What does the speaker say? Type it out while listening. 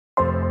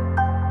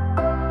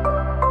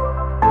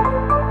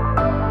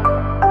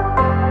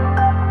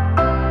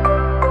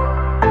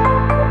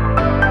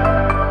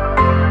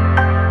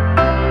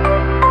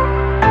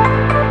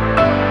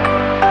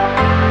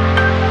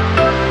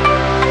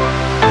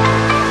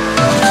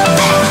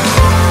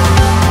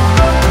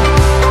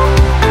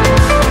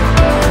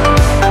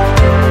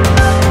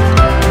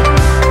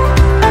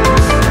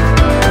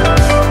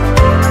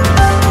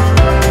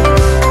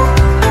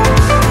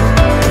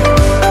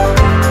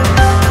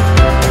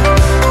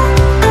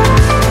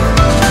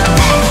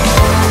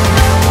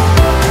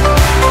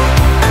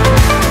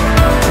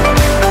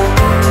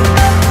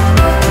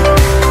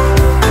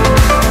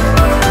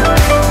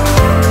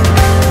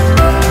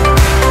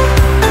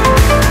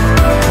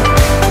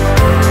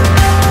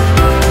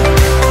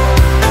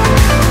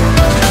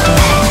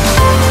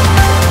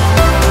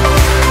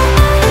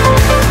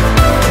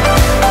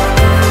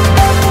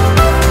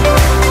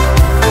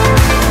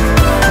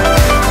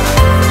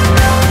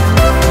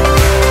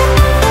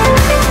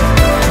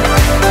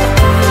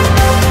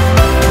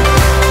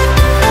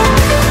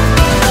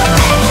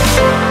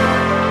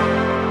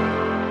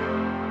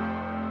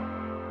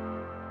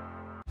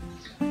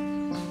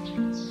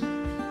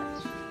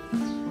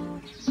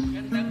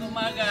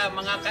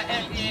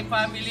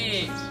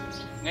family.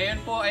 Ngayon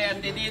po ay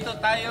andito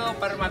tayo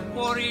para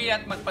magpuri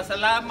at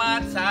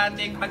magpasalamat sa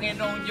ating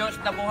Panginoong Diyos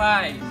na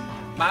buhay.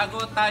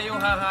 Bago tayo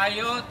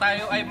hahayo,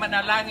 tayo ay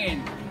manalangin.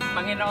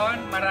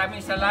 Panginoon,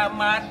 maraming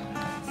salamat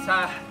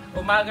sa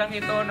umagang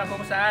ito na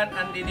kung saan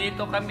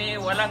andito kami,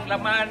 walang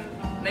laman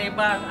na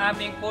iba ang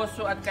aming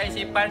puso at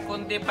kaisipan,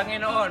 kundi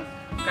Panginoon,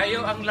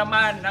 kayo ang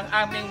laman ng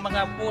aming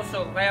mga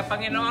puso. Kaya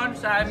Panginoon,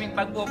 sa aming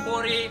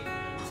pagpupuri,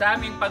 sa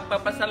aming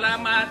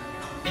pagpapasalamat,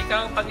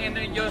 ikaw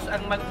Panginoon Diyos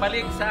ang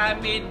magbalik sa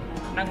amin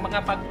ng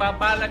mga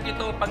pagpapalag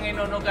ito,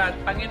 Panginoon God.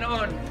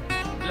 Panginoon,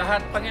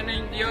 lahat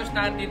Panginoon Diyos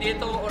na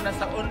andito o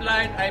nasa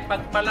online ay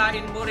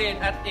pagpalain mo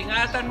rin at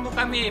ingatan mo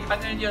kami,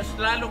 Panginoon Diyos,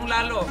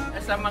 lalong-lalo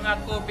sa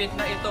mga COVID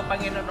na ito,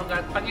 Panginoon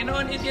God.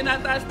 Panginoon,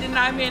 itinataas din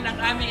namin ang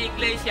aming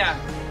iglesia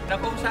na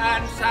kung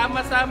saan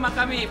sama-sama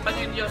kami,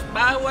 Panginoon Diyos,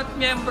 bawat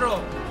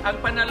miyembro, ang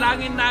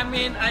panalangin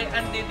namin ay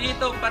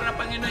andito para,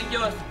 Panginoon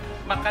Diyos,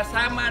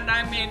 makasama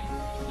namin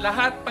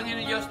lahat,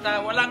 Panginoon Diyos,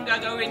 na walang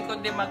gagawin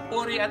kundi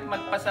magpuri at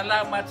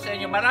magpasalamat sa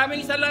inyo.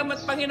 Maraming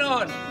salamat,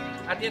 Panginoon.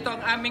 At ito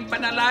ang aming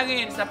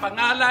panalangin sa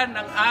pangalan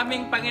ng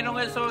aming Panginoong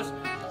Hesus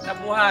na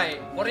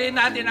buhay. Purihin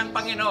natin ang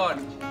Panginoon.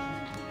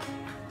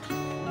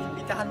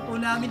 Imbitahan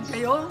po namin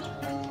kayo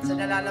sa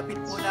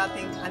nalalapit po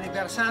nating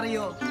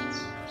anibersaryo.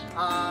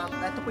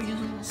 Ito po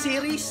yung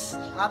series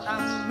at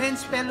ang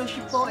Men's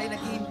Fellowship po ay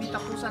nag-iimbita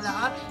po sa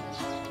lahat.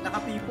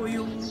 Nakapi po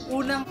yung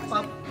unang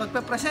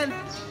pagpe-present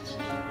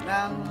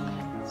ng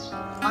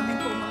aming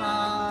po mga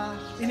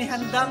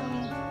inihandang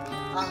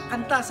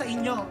kanta sa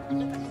inyo.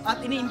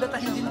 At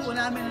iniimbitahin din po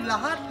namin ang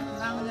lahat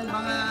ng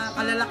mga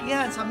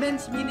kalalakihan sa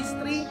men's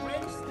ministry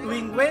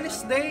tuwing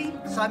Wednesday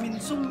sa aming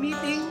Zoom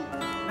meeting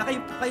na kayo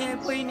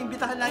po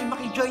iniimbitahan namin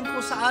maki-join po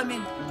sa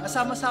amin.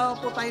 Kasama-sama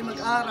po tayo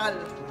mag-aral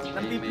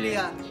ng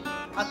Biblia.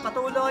 At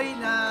patuloy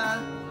na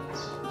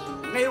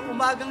ngayong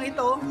umagang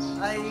ito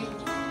ay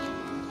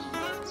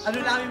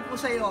namin po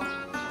sa iyo,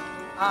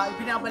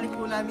 ibinabalik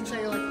po namin sa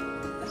iyo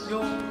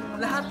yung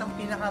lahat ng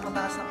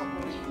pinakamataas na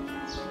kapuri.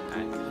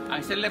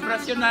 Ang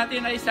selebrasyon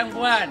natin ay isang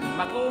buwan.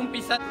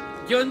 Mag-uumpisa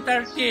June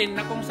 13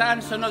 na kung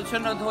saan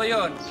sunod-sunod ho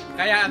yun.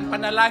 Kaya ang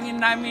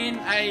panalangin namin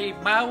ay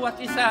bawat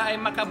isa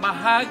ay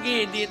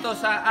makabahagi dito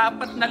sa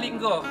 4 na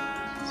linggo.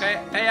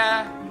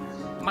 Kaya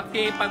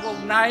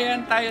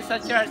makipag-ugnayan tayo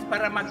sa church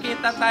para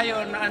makita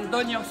tayo na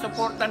andon yung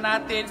suporta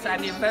natin sa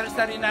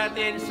anniversary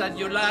natin sa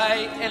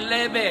July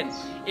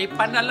 11.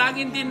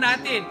 Ipanalangin din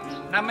natin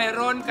na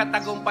mayroon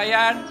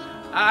katagumpayan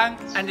ang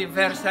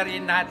anniversary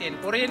natin.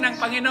 Purihin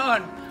ng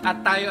Panginoon at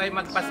tayo ay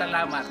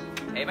magpasalamat.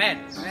 Amen.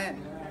 Amen.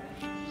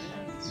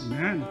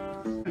 Amen.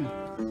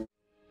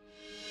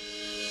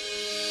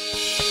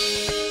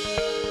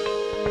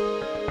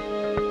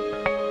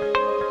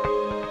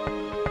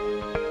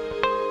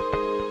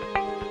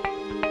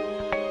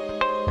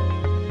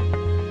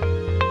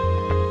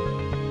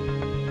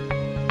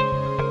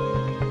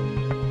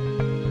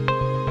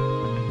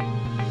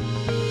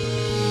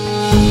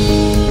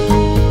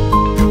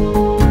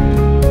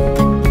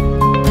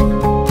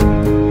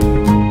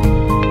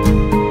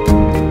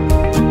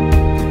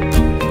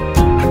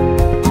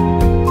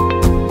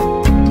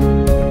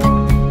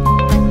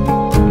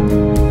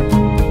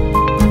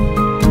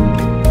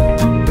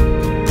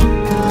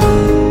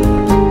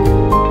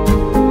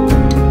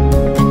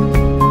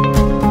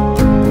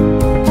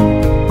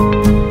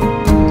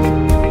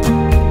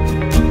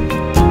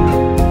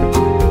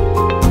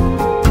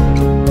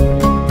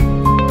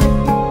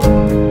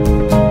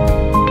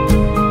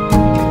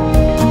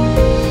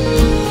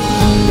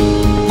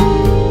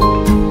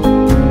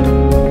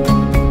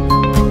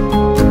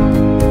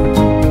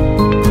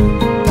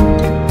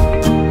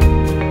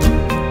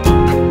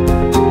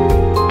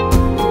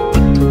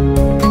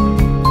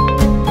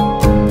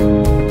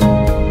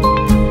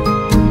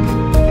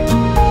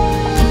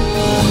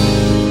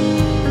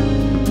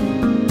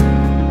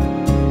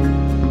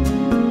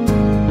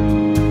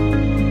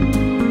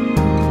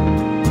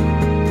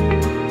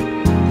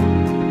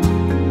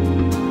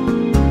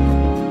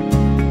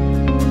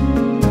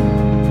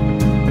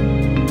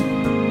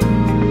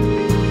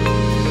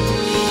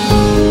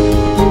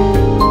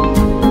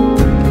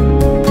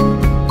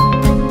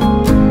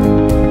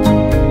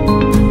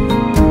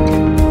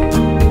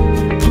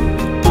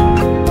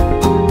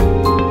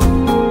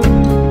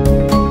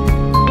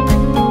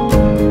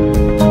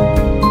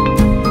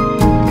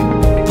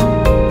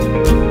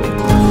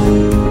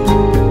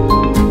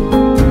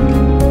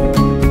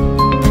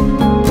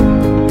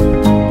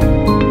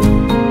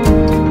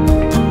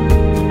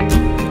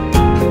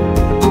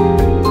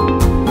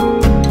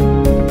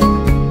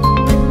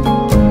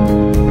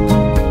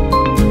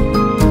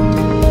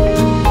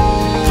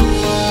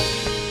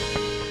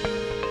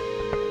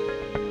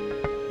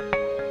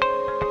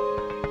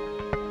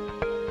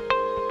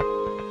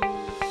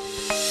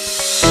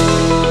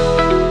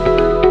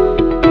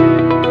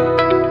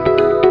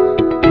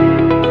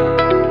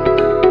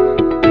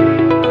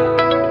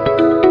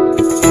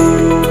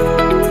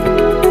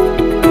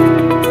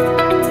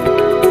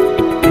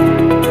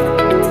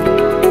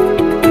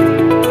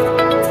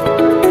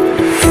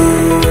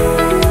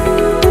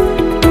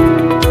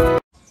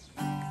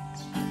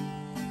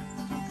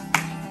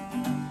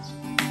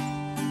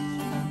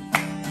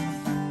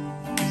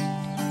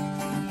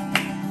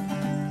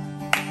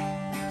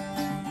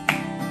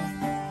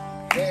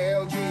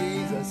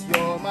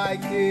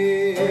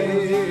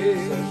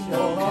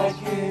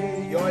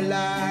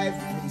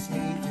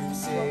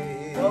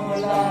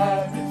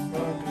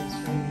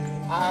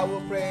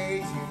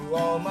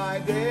 all my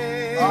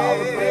days. I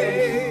will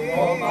praise you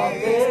all my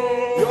days.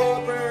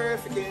 You're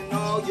perfect in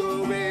all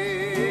your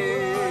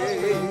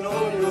ways. In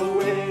all your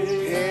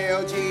ways.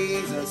 Hail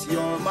Jesus,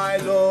 you're my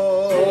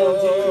Lord. Hail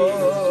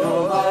Jesus,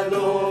 you're my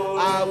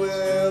Lord. I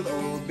will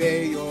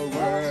obey your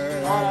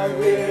word. I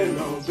will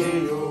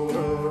obey your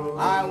word.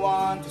 I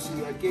want to see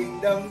your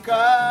kingdom come.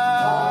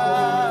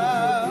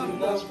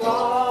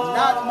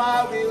 Not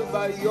my will,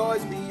 but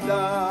yours be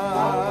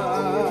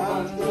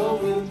done.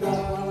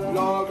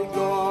 Glory,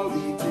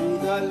 glory to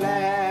the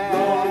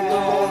Lamb.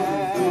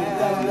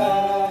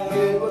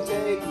 He will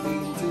take me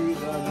to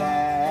the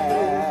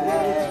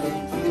land.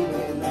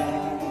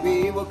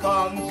 We will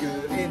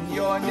conquer in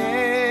your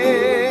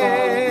name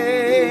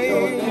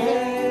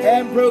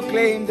and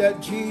proclaim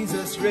that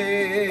Jesus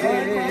reigns.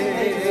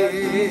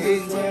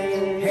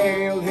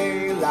 Hail,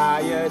 hail,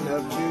 Lion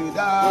of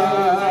Judah.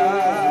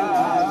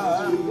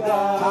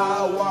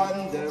 How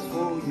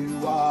wonderful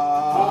you are.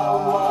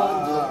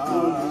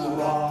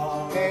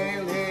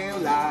 Hail, hail,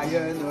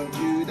 Lion of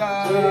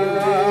Judah.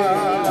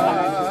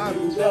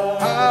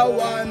 How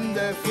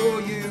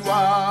wonderful you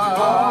are.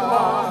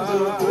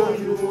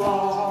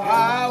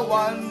 How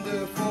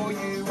wonderful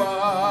you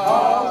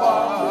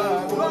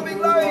are. Glory,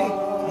 glory.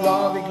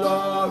 Glory,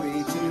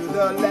 glory to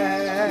the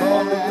Lamb.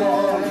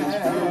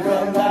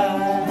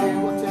 He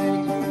will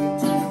take me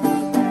to the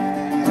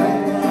land.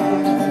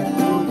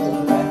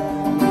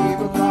 We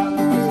will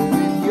conquer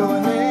in your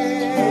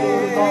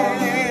name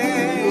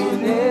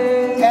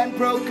and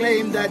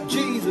proclaim that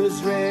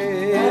Jesus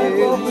reigns.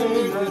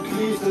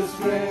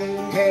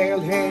 Hail,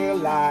 hail,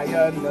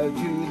 Lion of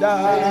Judah.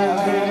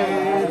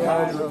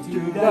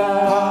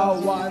 How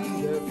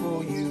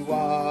wonderful you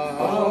are.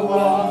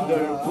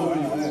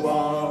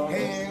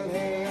 Hail,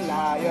 hail,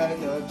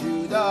 Lion of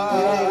Judah.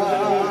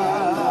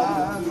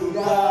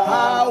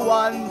 How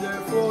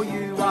wonderful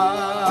you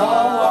are.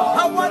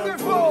 How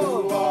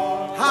wonderful.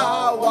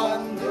 How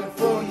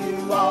wonderful you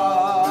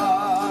are.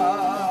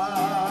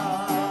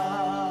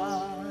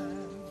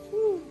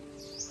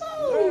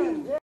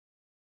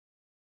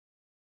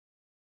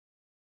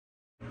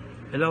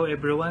 Hello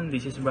everyone,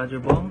 this is Brother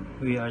Bong.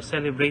 We are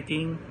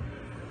celebrating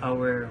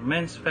our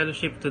men's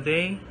fellowship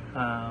today.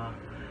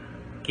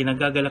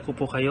 Kinagagala ko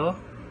po kayo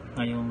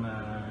ngayong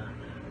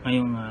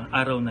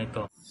araw na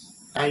ito.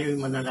 Tayo'y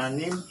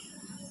manalangin.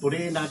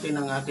 Purihin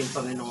natin ang ating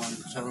Panginoon.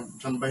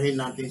 Sambahin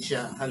natin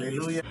siya.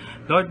 Hallelujah.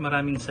 Lord,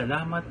 maraming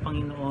salamat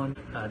Panginoon.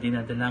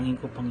 Dinadalangin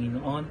ko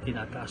Panginoon,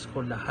 tinataas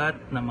ko lahat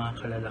ng mga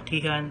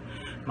kalalakihan,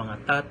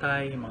 mga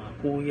tatay, mga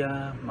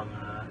kuya,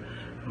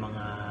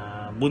 mga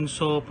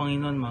bunso,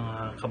 Panginoon,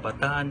 mga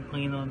kabataan,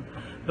 Panginoon.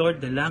 Lord,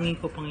 dalangin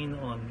ko,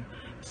 Panginoon,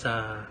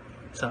 sa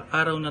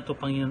araw na to,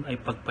 Panginoon, ay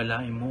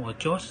pagpalain mo, O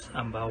Diyos,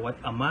 ang bawat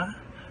ama,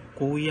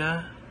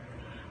 kuya,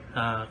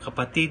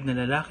 kapatid na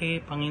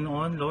lalaki,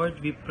 Panginoon.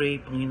 Lord, we pray,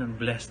 Panginoon,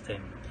 bless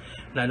them.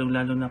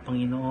 Lalong-lalo na,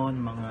 Panginoon,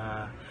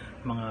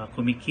 mga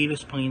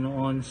kumikilos,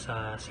 Panginoon,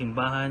 sa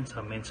simbahan,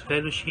 sa men's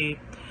fellowship,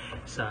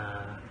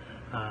 sa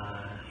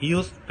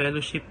youth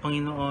fellowship,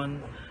 Panginoon,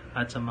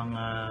 at sa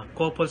mga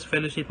couples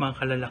fellowship, mga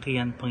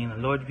kalalakihan,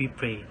 Panginoon. Lord, we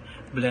pray,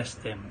 bless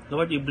them.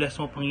 Lord,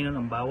 i-bless mo, Panginoon,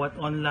 ang bawat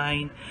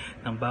online,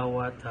 ng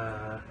bawat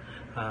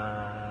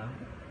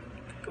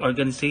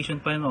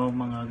organization, Panginoon, o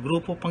mga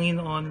grupo,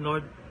 Panginoon.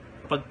 Lord,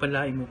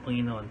 pagpalain mo,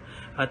 Panginoon,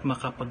 at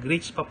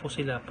makapag-reach pa po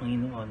sila,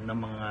 Panginoon, ng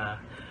mga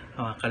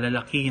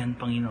kalalakihan,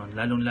 Panginoon,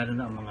 lalong-lalo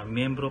na ang mga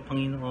membro,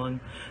 Panginoon,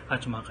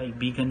 at mga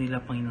kaibigan nila,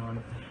 Panginoon,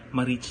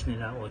 ma-reach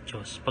nila, O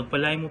Diyos.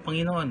 Pagpalain mo,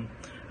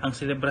 Panginoon, ang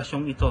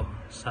selebrasyong ito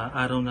sa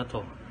araw na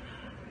to.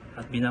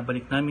 At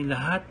binabalik namin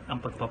lahat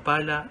ang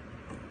pagpapala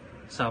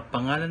sa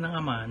pangalan ng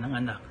Ama, ng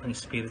Anak, ng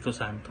Espiritu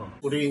Santo.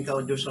 Purihin ka,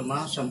 O Diyos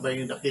Ama,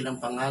 sambahin yung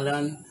dakilang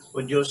pangalan.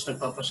 O Diyos,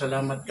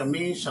 nagpapasalamat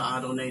kami sa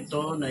araw na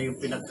ito na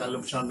yung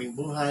pinagkalob sa aming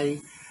buhay.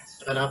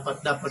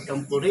 Dapat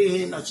kang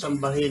purihin at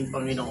sambahin,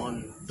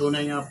 Panginoon.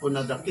 Tunay nga po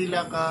na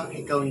dakila ka,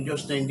 ikaw ang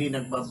Diyos na hindi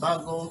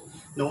nagbabago,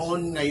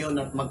 noon,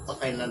 ngayon at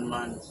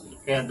magpakailanman.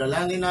 Kaya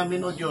dalangin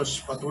namin, O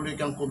Diyos, patuloy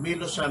kang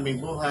kumilos sa aming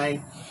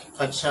buhay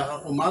at sa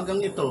umagang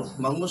ito,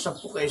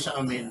 mangusap po kayo sa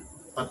amin.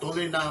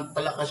 Patuloy na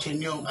palakasin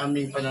niyo ang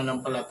aming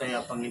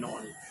pananampalataya,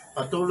 Panginoon.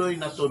 Patuloy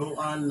na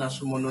turuan na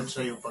sumunod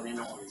sa iyo,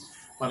 Panginoon.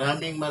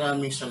 Maraming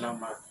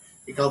salamat.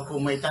 Ikaw po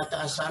may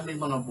tataas sa aming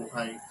mga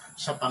buhay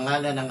sa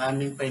pangalan ng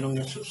aming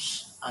Panginoong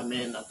Yesus.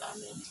 Amen at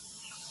amen.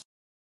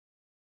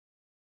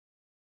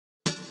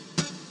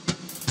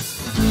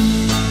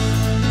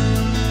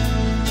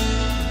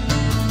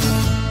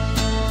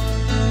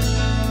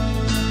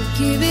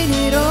 Giving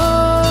it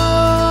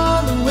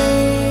all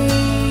away,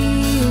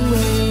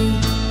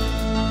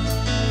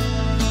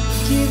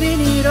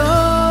 giving it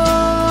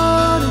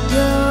all to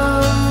go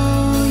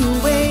your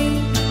way,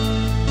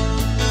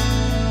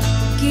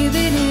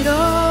 giving it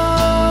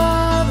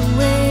all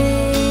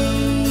away,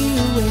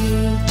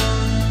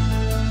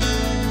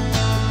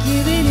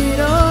 giving it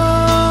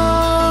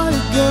all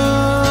to go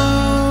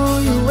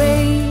your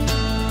way.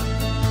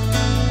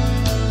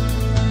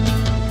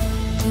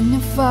 And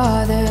the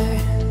Father,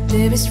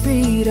 there is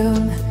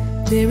freedom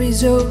There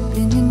is hope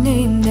in the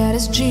name that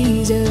is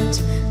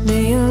Jesus.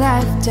 Lay your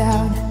life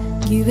down,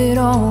 give it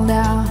all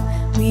now.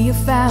 We are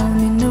found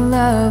in the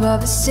love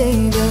of the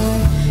Savior.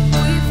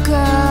 We've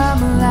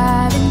come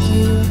alive in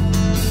you,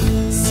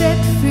 set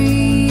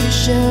free to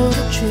show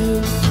the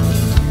truth.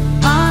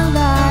 Our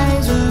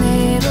lives will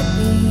never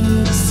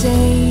be the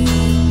same.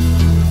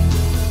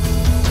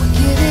 We're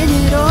giving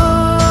it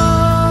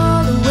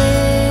all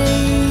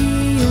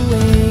away.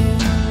 We're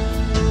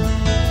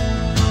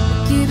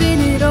giving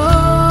it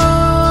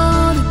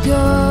all to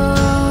go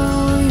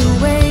your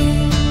way.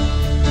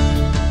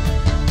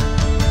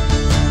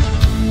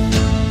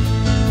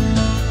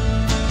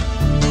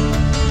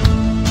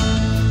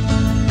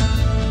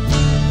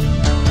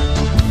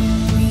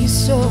 We are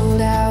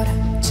sold out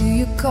to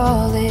your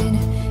calling.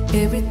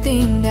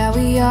 Everything that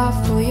we are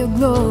for your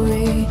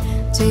glory.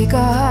 Take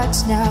our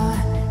hearts now,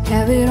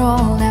 have it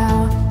all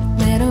now.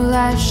 Let our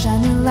light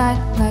shine your light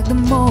like the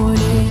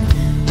morning.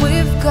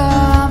 We've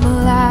come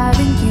alive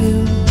in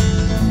you,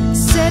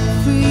 set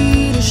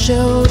free to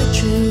show the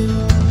truth.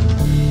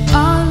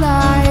 Our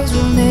lives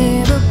will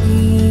never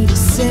be the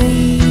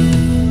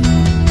same.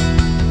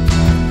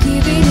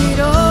 Giving it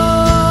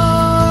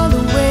all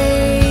away.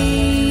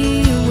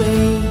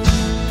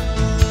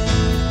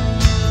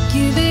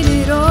 Giving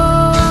it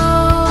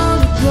all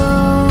to go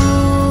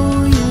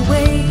your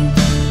way.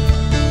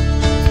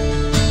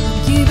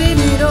 Giving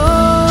it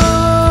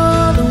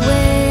all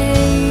away.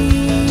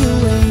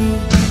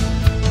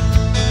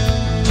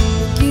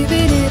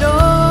 Giving it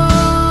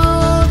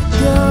all to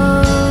go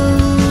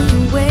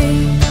your way.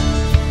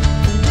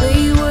 The way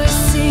we're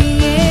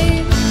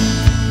singing.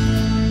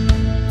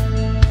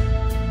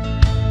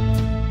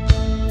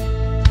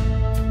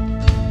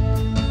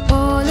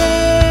 Ole,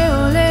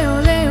 ole,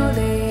 ole,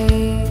 ole.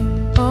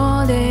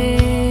 Ole,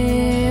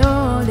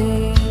 ole.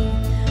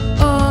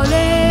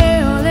 Ole,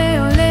 ole,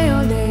 ole,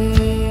 ole.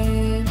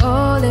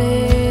 Ole,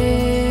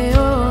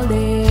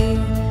 ole.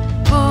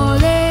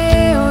 Ole,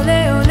 ole,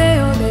 ole,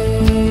 ole.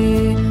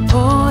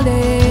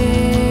 Ole,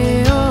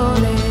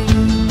 ole.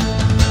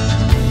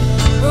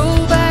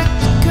 Roll back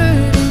the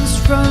curtains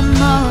from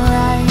our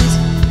eyes.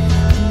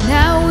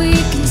 Now we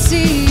can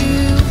see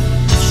you.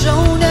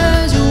 Shown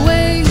us a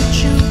way,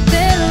 truth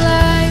and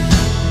life.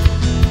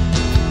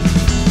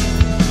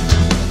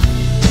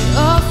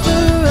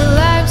 Offer our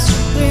lives to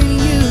bring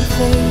you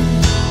faith.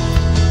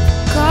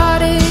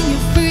 Caught in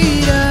your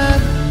freedom.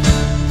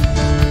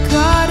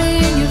 Caught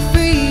in your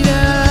freedom.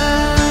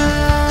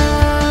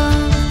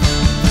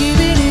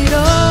 Giving it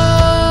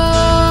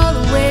all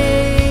away.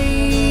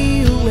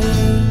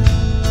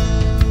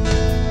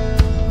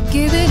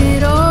 Giving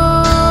it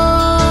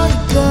all to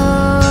go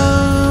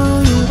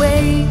your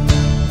way.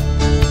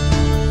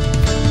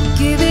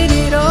 Giving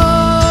it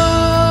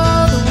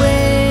all away.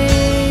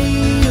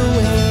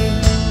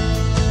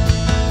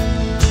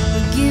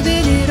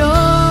 Giving it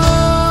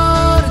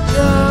all to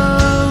go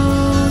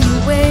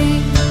your way.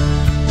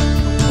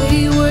 We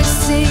were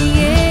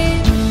singing.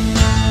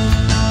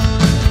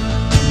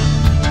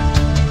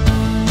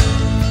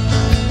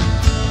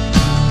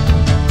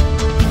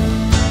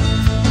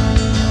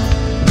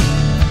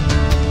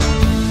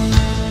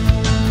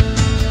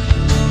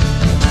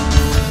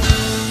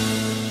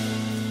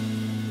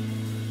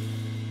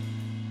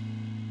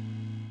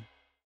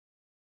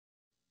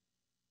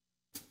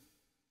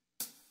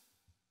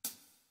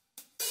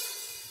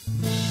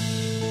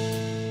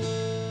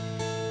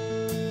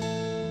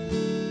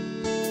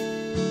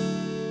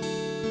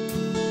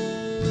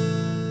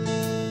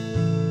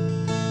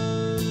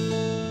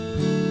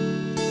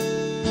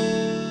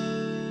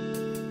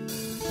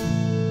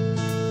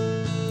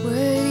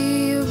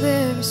 Worthy of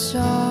every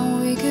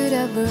song we could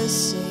ever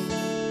sing.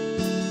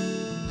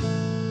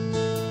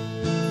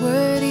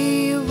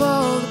 Worthy of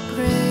all the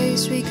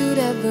praise we could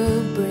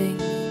ever bring.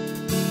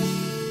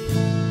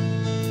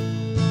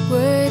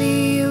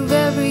 Worthy of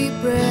every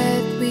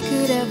breath we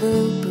could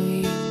ever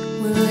breathe.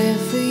 We'll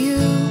live for you.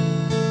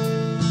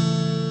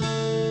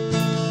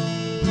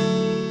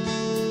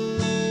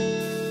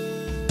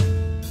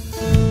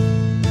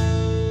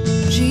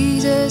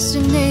 Jesus,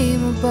 the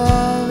name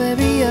above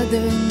every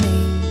other name.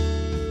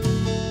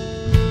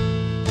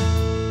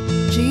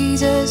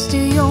 Jesus,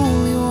 the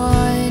only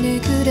one who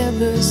could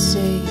ever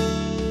save.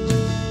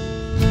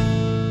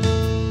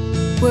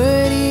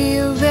 Worthy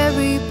of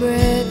every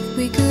breath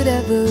we could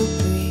ever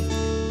breathe.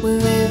 We'll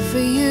live for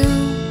you.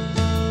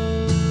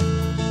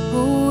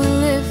 Oh, we'll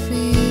live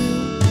for you.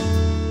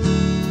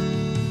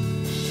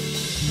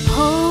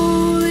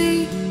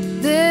 Holy,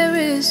 there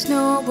is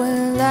no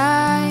one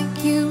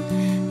like you.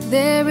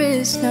 There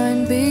is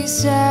none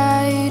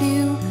beside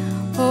you.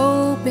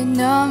 Open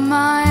up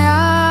my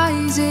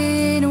eyes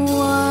in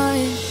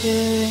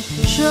wonder.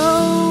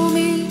 Show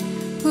me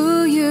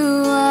who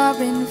you are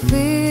and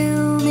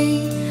fill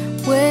me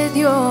with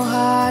your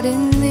heart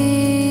and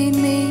lead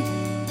me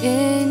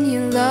in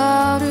your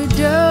love to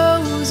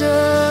those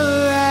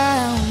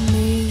around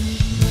me.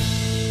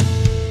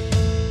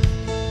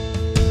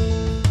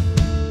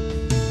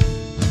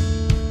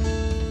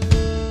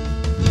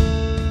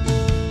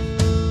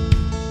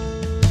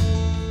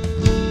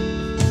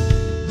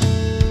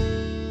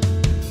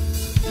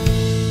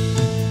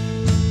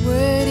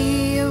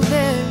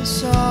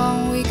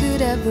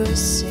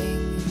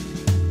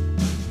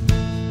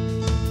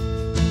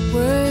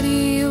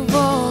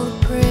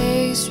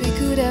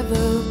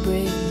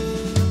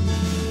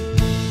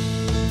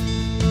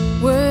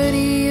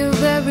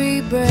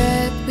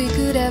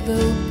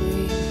 ever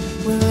break.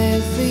 We'll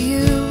live for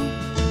you.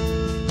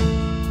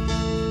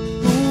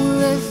 We'll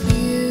live for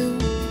you.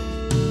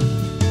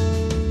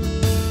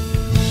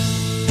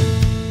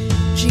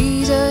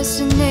 Jesus,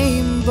 the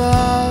name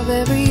above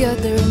every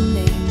other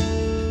name.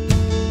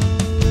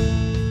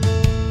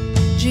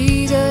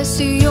 Jesus,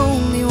 the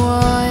only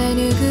one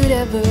who could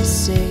ever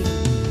save.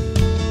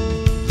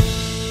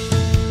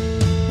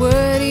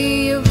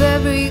 Worthy of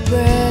every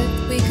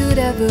breath we could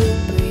ever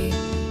breathe.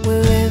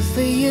 We'll live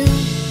for you.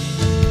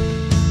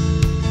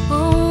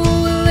 Oh,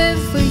 we'll live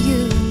for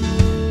you.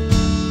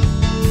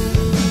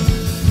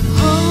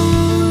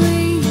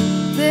 Holy,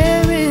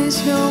 there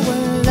is no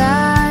one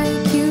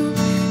like you.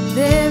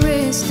 There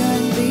is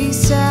none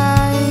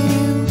beside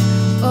you.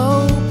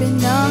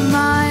 Open up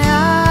my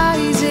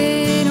eyes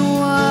in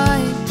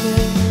wonder.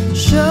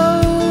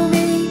 Show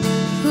me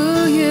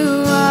who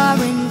you are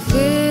and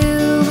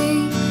fill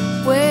me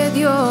with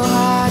your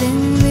heart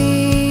and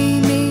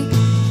lead me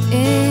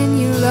in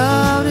your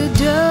love to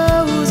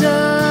doze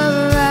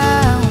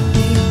around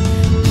me.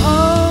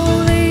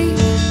 Holy,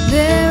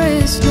 there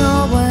is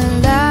no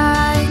one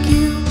like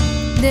you.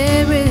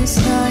 There is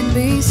none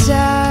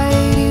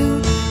beside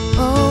you.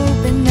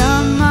 Open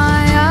up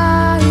my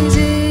eyes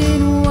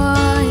in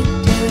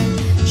wonder.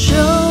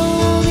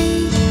 Show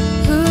me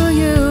who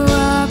you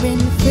are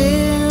and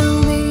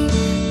fill me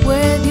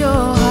with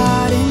your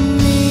heart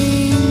and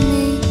lead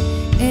me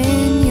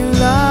in your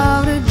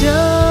love to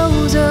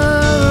doze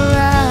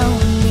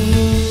around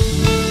me.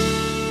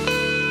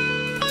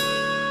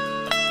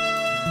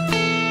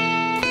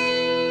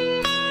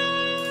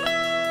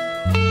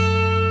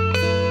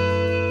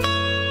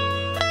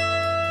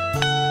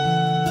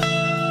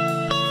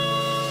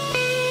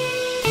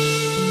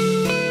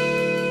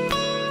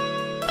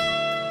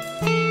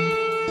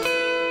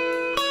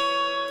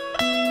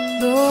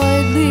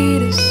 Lord,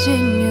 lead us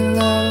in your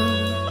love.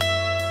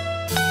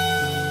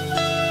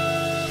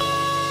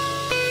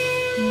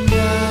 And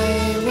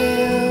I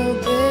will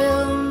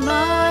build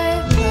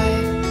my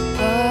life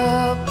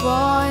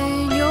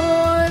upon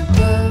your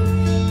love.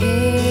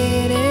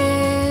 It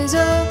is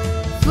a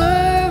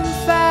firm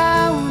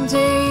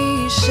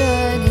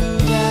foundation,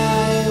 and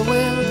I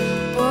will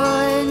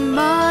put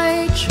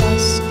my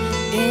trust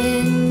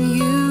in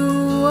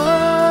you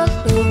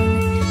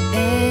alone,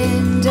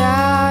 and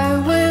I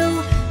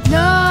will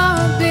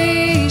not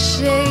be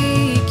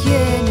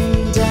shaken,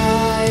 and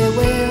I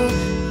will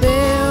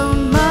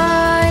build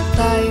my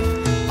life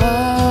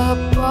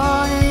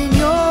upon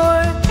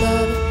your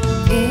love.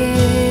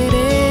 It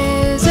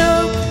is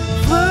a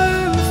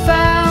firm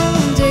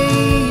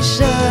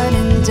foundation,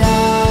 and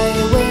I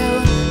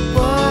will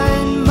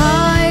put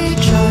my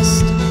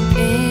trust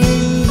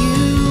in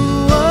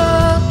you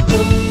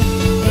alone,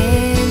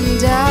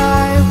 and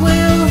I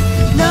will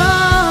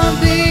not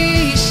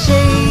be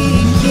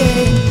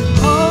shaken.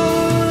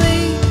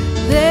 Holy,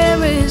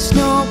 there is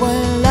no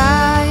one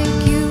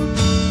like you.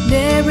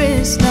 There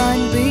is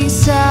none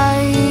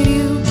beside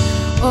you.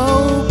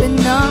 Open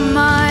up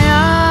my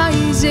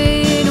eyes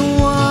in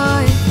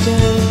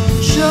wonder.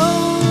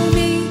 Show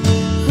me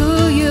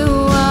who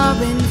you are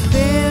and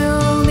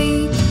fill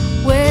me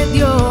with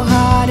your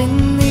heart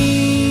and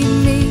lead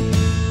me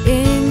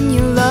in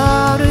your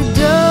love to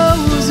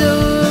doze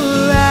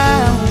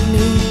around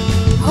me.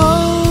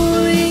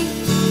 Holy,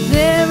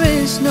 there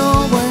is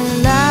no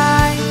one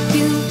like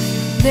you.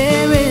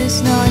 There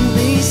is none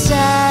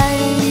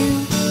beside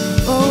you.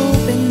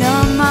 Open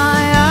up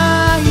my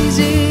eyes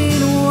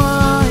in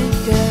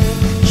wonder.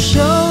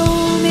 Show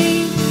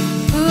me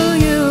who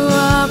you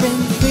are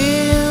and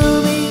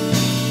fill me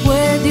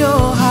with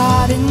your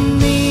heart and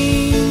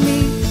lead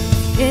me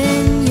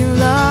in your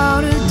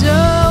love to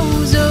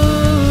doze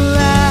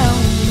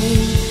around me.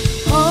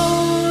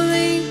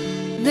 Holy,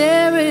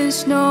 there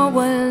is no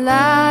one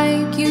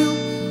like you.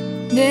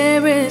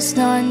 There is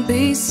none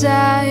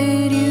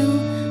beside you.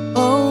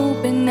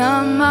 Open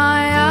up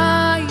my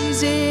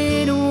eyes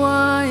in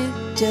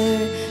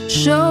wonder.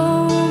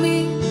 Show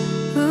me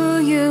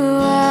who you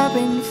are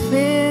and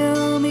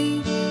fill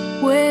me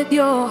with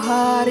your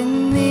heart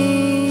and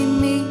lead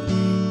me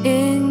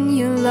in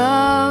your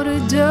love to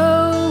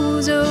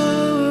doze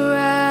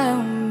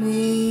around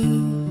me.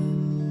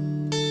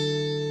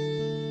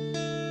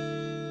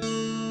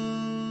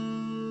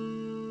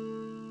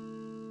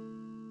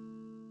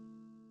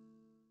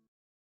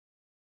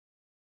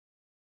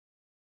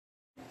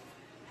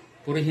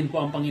 Purihin po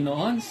ang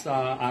Panginoon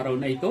sa araw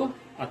na ito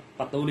at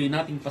patuloy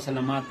nating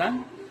pasalamatan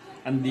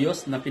ang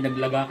Diyos na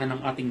pinaglagakan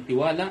ng ating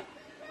tiwala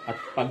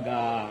at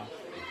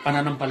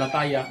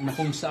pananampalataya na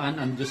kung saan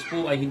ang Diyos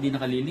po ay hindi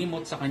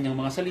nakalilimot sa kanyang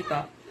mga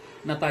salita,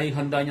 na tayo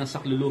handa niyang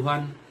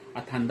sakluluhan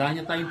at handa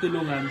niya tayong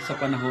tulungan sa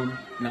panahon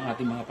ng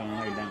ating mga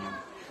pangangailangan.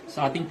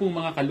 Sa ating pong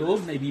mga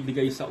kaloob na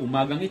ibibigay sa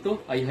umagang ito,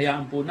 ay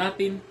hayaan po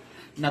natin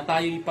na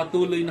tayo'y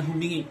patuloy na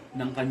humingi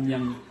ng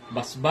kanyang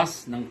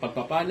basbas ng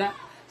pagpapala,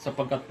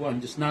 sapagkat po ang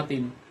Diyos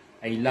natin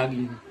ay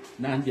laging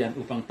naandiyan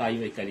upang tayo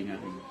ay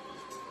kalingain.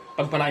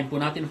 Pagpalain po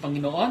natin ang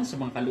Panginoon sa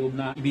mga kaloob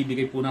na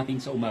ibibigay po natin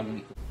sa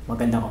umagang ito.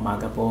 Magandang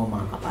umaga po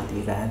mga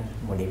kapatiran.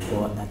 Muli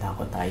po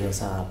dadako tayo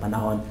sa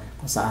panahon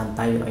kung saan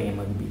tayo ay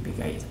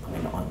magbibigay sa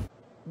Panginoon.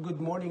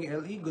 Good morning,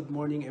 Ellie. Good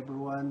morning,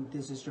 everyone.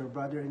 This is your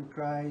brother in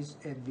Christ,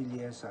 Ed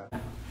Villesa.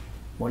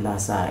 Mula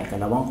sa 2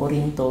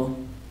 Korinto,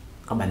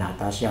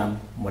 Kabanata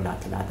 9, mula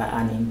talata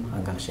 6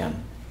 hanggang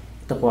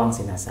 9. Ito po ang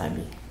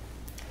sinasabi.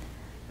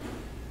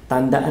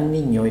 Tandaan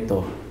ninyo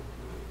ito,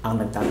 ang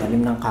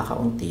nagtatanim ng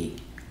kakaunti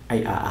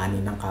ay aani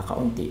ng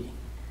kakaunti,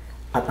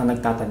 at ang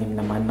nagtatanim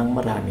naman ng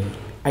marami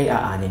ay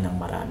aani ng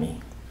marami.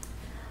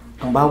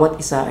 Ang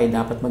bawat isa ay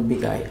dapat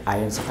magbigay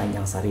ayon sa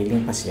kanyang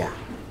sariling pasya,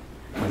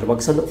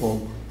 maluwag sa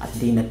loob at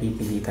di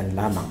napipilitan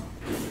lamang,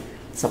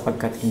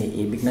 sapagkat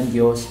iniibig ng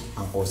Diyos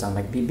ang kusang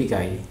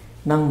nagbibigay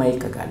ng may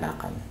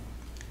kagalakan.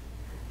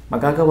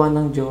 Magagawa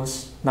ng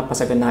Diyos na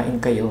pasaganain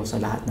kayo sa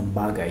lahat ng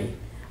bagay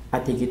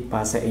at higit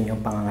pa sa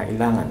inyong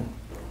pangangailangan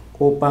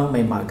upang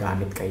may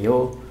magamit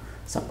kayo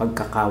sa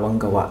pagkakawang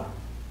gawa.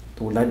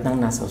 Tulad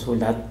ng nasa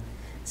sulat,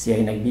 siya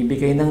ay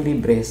nagbibigay ng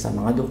libre sa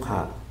mga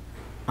dukha,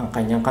 ang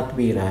kanyang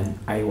katwiran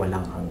ay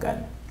walang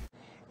hanggan.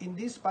 In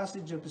this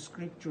passage of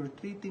Scripture,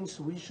 3 things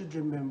we should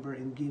remember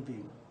in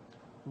giving.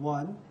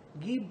 1.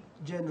 Give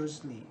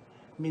generously,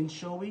 means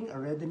showing a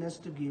readiness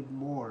to give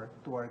more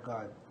to our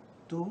God.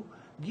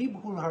 2. Give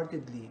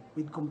wholeheartedly,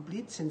 with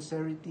complete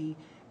sincerity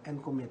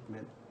and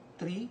commitment.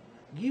 3.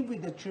 Give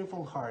with a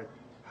cheerful heart,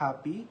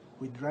 happy,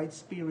 with right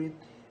spirit,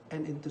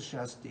 and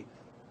enthusiastic.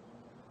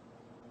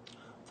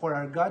 For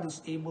our God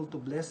is able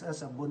to bless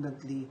us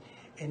abundantly,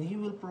 and He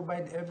will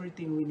provide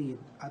everything we need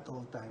at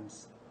all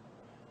times.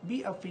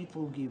 Be a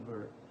faithful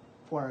giver,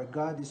 for our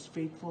God is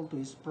faithful to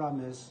His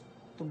promise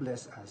to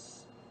bless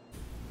us.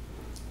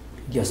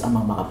 Diyos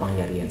amang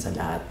makapangyarihan sa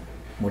lahat,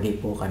 muli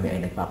po kami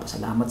ay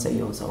nagpapasalamat sa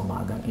iyo sa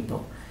umagang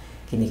ito.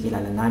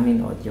 Kinikilala namin,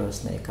 O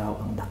Diyos, na Ikaw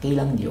ang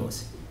dakilang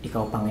Diyos.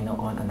 Ikaw,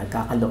 Panginoon, ang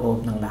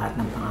nagkakaloob ng lahat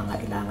ng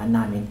pangangailangan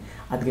namin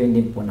at gayon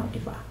din po ng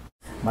iba.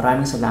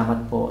 Maraming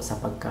salamat po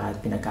sapagkat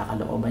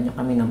pinagkakalooban niyo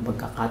kami ng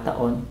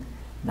pagkakataon,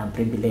 ng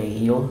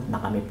pribilehiyo na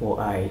kami po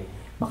ay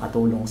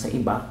makatulong sa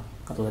iba,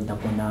 katulad na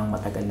po ng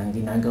matagal ng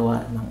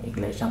ginagawa ng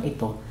iglesyang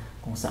ito,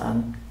 kung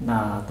saan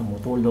na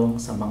tumutulong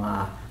sa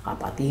mga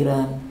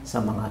kapatiran, sa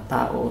mga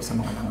tao, sa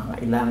mga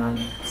nangangailangan,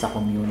 sa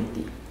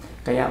community.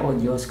 Kaya O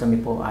Diyos,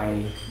 kami po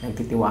ay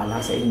nagtitiwala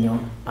sa inyo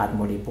at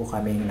muli po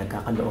kami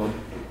nagkakaloob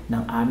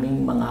ng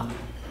aming mga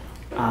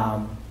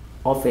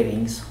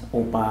offerings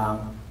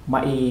upang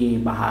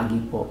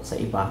maibahagi po sa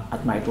iba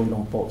at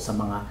maitulong po sa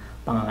mga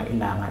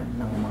pangangailangan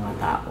ng mga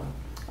tao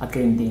at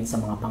gayon din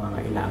sa mga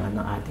pangangailangan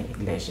ng ating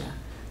iglesia.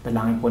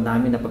 Dalangin po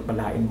namin na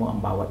pagpalain mo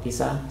ang bawat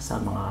isa sa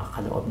mga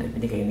kaloob na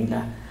binigay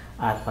nila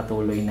at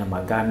patuloy na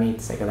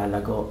magamit sa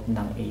kalalago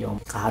ng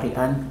iyong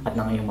kaharian at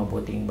ng iyong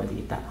mabuting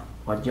balita.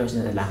 O Diyos,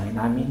 nadalangin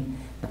namin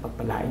na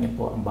pagpalain niyo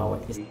po ang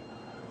bawat isa.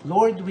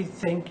 Lord, we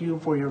thank you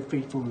for your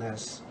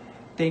faithfulness.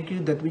 Thank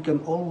you that we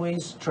can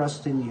always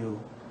trust in you.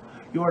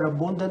 You are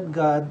abundant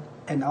God,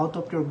 and out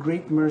of your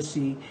great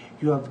mercy,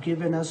 you have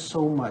given us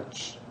so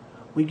much.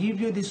 We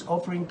give you this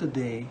offering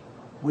today.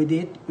 With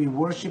it, we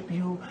worship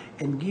you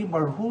and give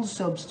our whole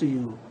selves to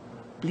you.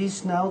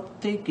 Please now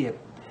take it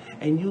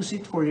and use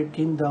it for your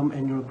kingdom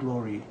and your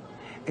glory.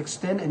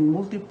 Extend and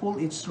multiple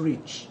its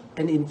reach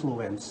and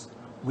influence,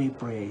 we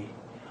pray.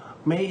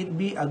 May it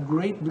be a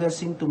great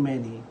blessing to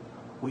many.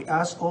 We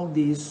ask all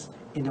this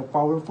in the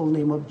powerful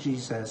name of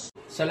Jesus.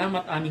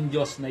 Salamat aming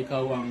Diyos na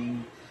Ikaw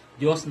ang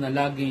Diyos na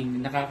laging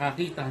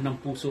nakakakita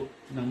ng puso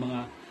ng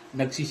mga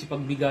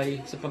nagsisipagbigay,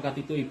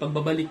 sapagkat ito ay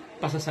pagbabalik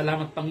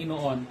pasasalamat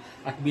Panginoon,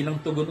 at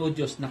bilang tugon O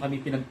Diyos na kami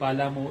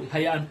pinagpala mo,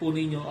 hayaan po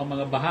ninyo ang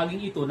mga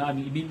bahaging ito na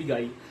aming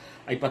ibibigay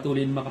ay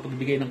patuloy na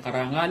makapagbigay ng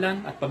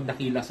karangalan at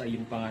pagdakila sa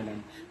iyong pangalan.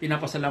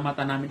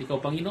 Pinapasalamatan namin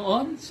Ikaw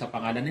Panginoon sa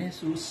pangalan ni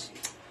Jesus.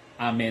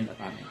 Amen at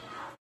amen.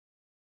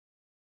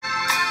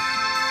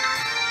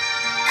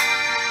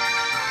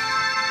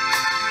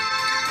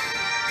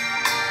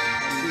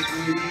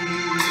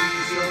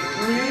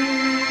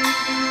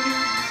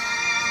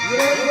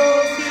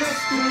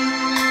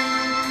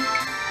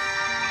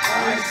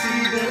 I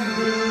see them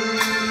blue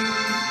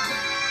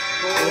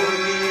for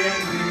me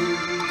and you,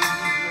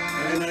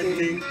 and I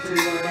think to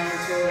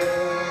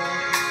myself,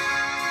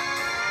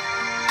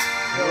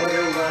 what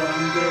a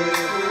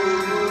wonderful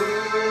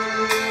world.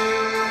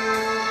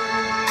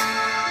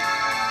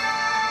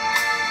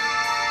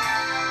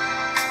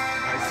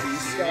 I see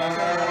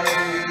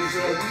skies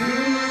of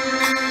blue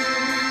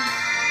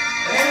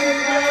and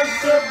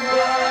clouds of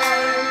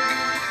white,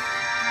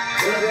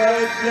 the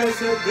bright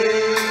blessed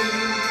day,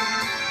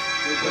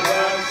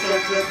 about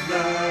such a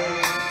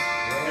night,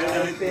 and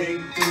I think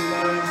to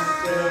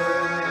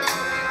myself,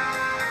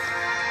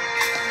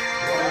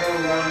 what a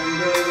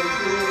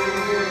wonderful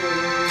world.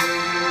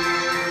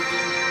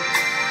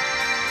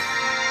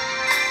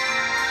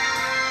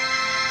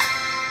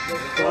 The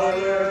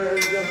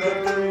colors of the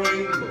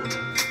rainbow,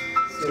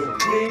 so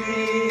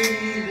pretty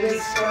the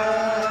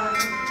sky,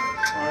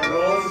 are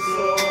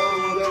also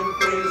the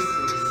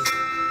faces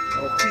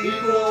of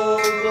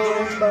people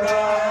going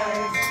by.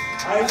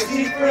 I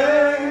see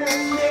friends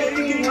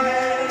shaking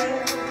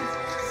hands,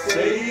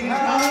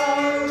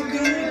 how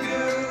good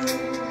you,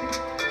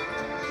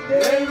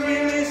 they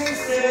really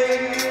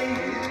say,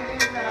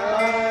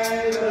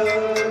 I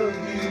love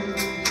you.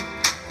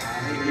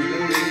 I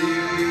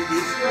really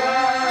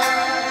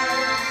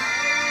describe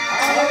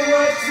how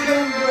watch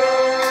them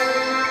grow.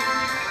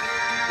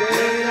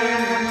 They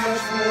learn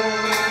much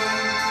more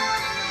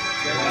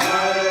than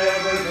I'll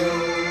ever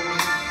know.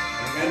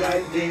 And I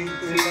think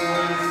to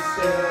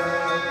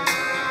myself,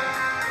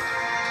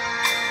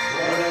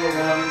 what a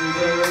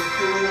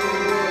wonderful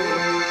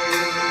world.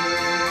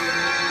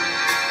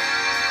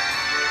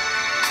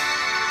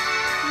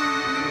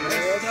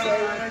 Yes,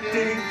 I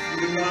think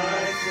to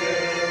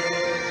myself,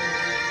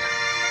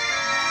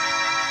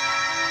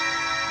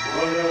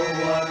 what a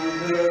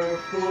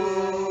wonderful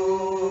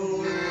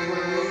world.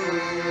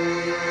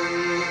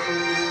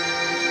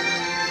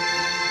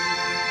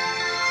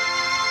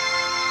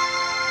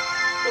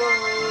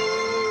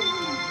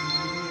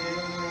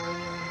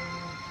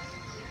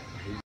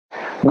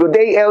 Good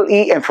day,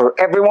 LE, and for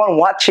everyone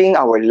watching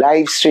our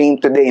live stream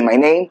today. My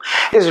name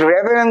is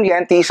Reverend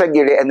Yanti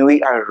Sagire, and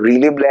we are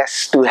really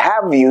blessed to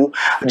have you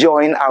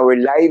join our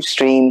live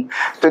stream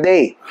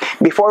today.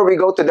 Before we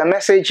go to the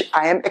message,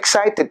 I am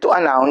excited to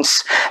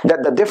announce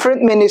that the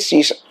different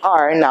ministries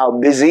are now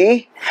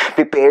busy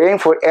preparing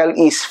for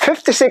LE's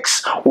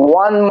 56th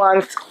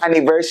one-month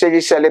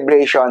anniversary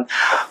celebration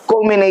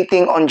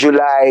culminating on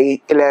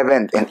July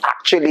 11th. And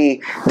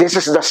actually, this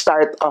is the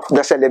start of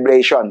the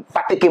celebration.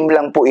 Patikim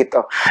lang po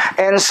ito.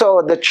 And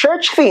so, the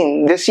church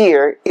theme this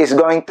year is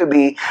going to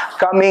be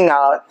coming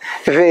out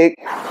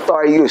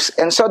victorious.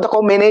 And so, the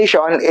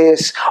culmination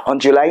is on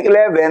July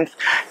 11th,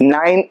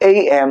 9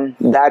 a.m.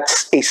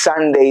 That's a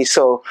Sunday.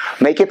 So,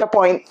 make it a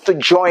point to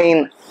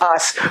join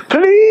us,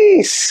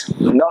 please!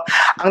 No?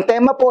 Ang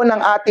tema po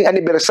ng ating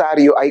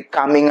anibersaryo ay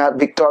coming out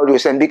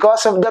victorious. And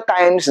because of the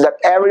times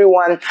that every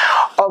one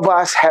of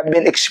us have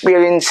been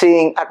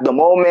experiencing at the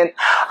moment,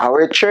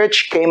 our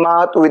church came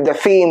out with the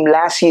theme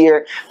last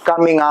year,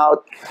 coming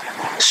out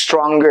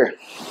stronger.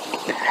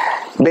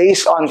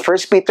 Based on 1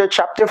 Peter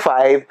chapter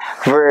 5,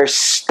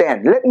 verse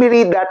 10. Let me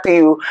read that to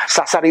you.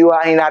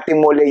 Sasariwain natin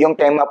muli yung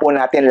tema po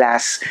natin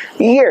last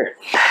year.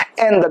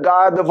 And the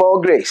God of all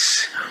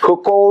grace,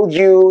 who called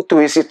you to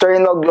His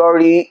eternal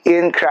glory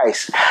in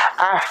Christ,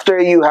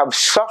 after you have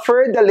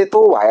suffered a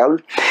little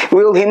while,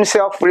 will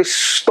Himself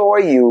restore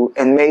you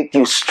and make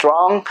you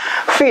strong,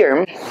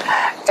 firm,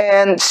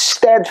 and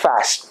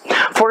steadfast.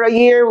 For a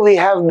year,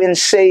 we have been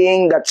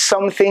saying that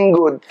something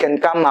good can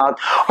come out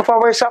of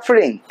our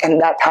suffering, and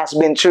that has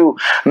been true.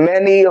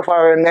 Many of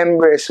our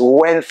members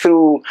went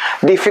through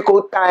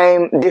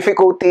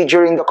difficulty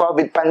during the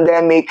COVID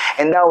pandemic,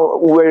 and now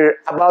we're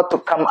about to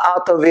come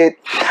out of it.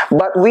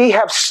 But we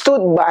have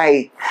stood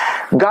by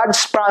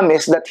God's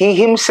promise that He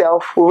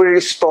Himself will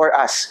restore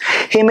us.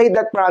 He made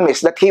that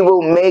promise that He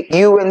will make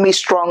you and me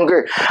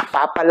stronger.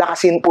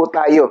 Papalakasin po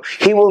tayo.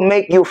 He will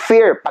make you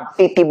fear.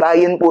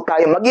 Pagtitibayin po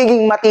tayo.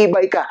 Magiging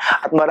matibay ka.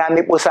 At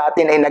marami po sa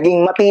atin ay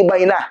naging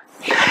matibay na.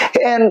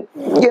 And,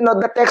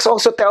 the text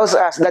also tells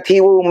us that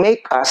He will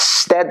make us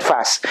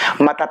steadfast,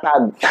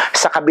 matatag.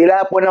 Sa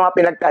kabila po ng mga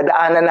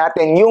pinagdadaanan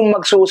natin, yung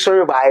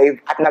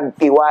magsusurvive at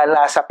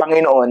nagtiwala sa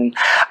Panginoon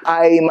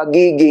ay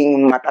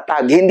magiging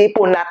matatag. Hindi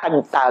po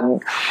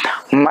natagtag,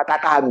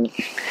 matatag.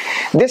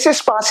 This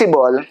is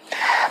possible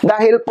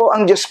dahil po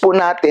ang Diyos po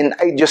natin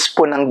ay Diyos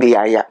po ng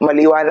biyaya.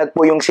 Maliwanag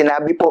po yung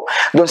sinabi po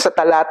doon sa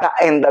talata,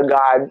 and the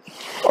God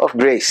of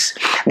grace.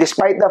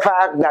 Despite the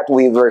fact that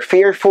we were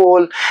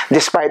fearful,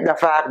 despite the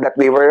fact that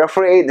we were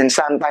afraid, and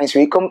sometimes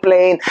we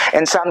complained,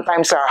 and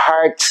sometimes our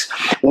hearts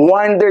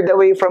wandered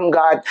away from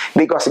God,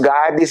 because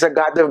God is a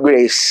God of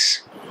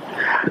grace.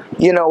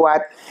 You know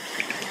what?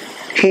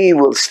 He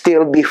will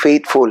still be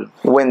faithful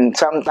when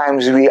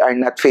sometimes we are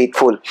not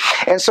faithful.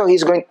 And so He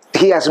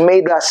has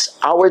made us,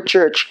 our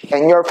church,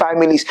 and your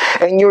families,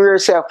 and you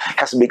yourself,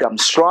 has become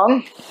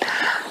strong,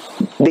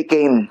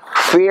 became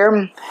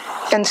firm,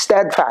 and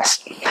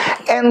steadfast.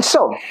 And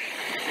so,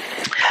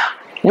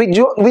 we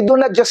do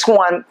not just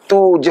want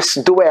to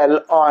just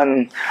dwell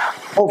on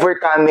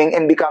overcoming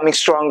and becoming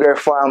stronger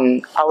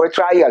from our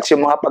trials,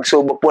 yung mga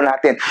pagsubok po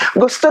natin.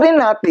 Gusto rin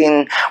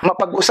natin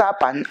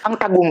mapag-usapan ang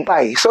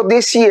tagumpay. So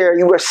this year,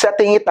 you were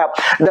setting it up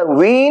that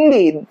we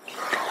need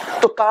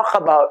to talk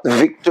about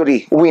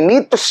victory. We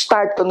need to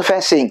start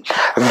confessing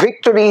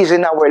victories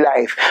in our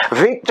life,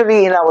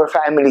 victory in our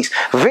families,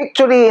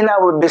 victory in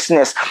our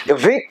business,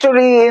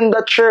 victory in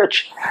the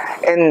church,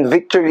 and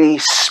victory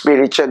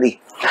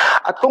spiritually.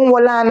 At kung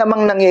wala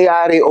namang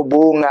nangyayari o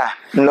bunga,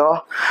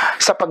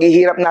 sa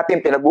paghihirap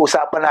natin,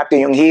 pinag-uusapan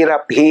natin yung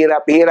hirap,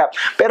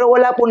 pero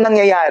wala pong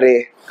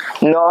nangyayari,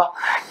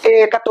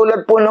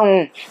 katulad po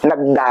nung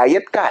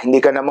nag-diet ka,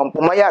 hindi ka naman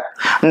pumayat,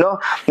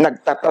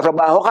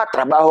 nagtatrabaho ka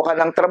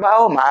ng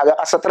trabaho, maaga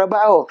ka sa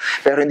trabaho,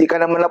 pero hindi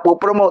ka naman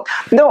napupromote.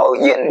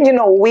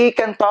 We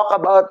can talk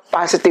about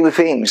positive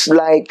things,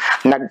 like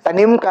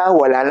nagtanim ka,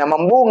 wala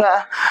namang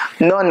bunga,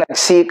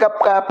 nagsikap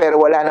ka, pero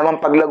wala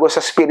namang paglago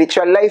sa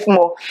spiritual life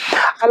mo.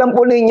 Alam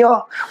po ninyo,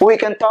 we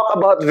can talk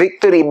about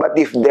victory, but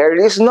if there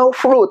is no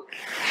fruit,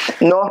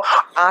 no,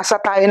 asa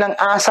tayo ng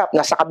asap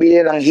na sa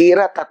kabila ng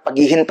hirat at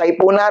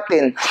paghihintay po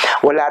natin,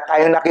 wala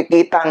tayong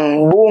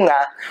nakikitang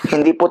bunga,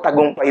 hindi po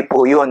tagumpay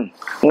po yun.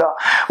 No?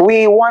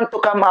 We want to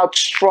come out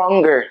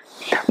stronger,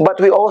 but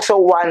we also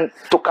want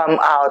to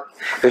come out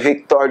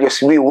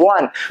victorious. We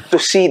want to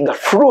see the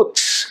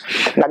fruits.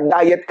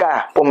 Nag-diet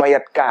ka,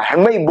 pumayat ka,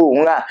 may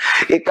bunga.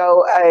 Ikaw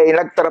ay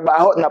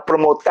nagtrabaho,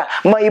 na-promote ka,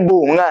 may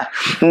bunga.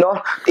 No?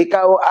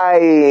 Ikaw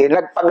ay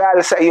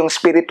nagpagal sa iyong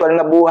spiritual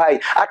na buhay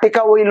at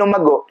ikaw ay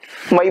lumago,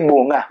 may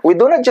bunga. We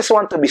do not just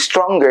want to be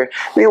stronger,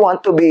 we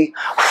want to be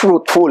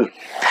fruitful.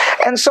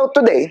 And so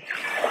today,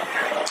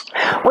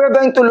 we're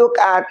going to look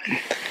at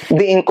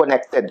being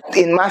connected.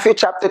 In Matthew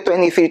chapter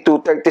 23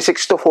 to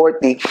 36 to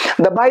 40,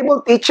 the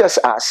Bible teaches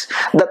us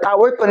that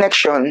our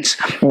connections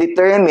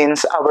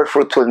determines our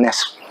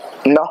fruitfulness.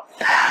 No?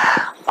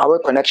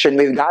 Our connection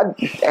with God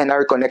and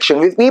our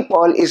connection with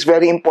people is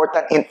very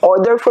important in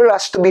order for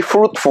us to be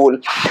fruitful.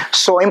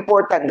 So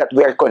important that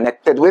we are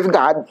connected with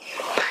God,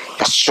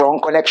 a strong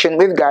connection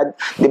with God.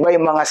 Di ba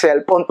yung mga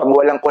cellphone, pag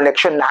walang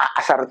connection,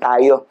 nakakasar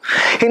tayo.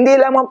 Hindi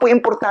lamang po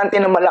importante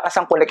na malakas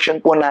ang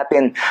connection po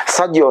natin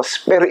sa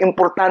Diyos, pero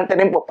importante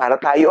rin po para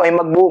tayo ay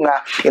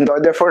magbunga. In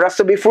order for us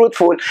to be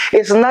fruitful,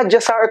 it's not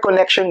just our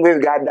connection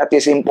with God that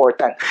is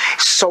important.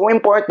 So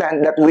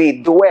important that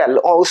we dwell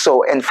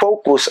also and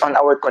focus on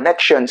our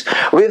connections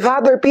with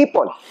other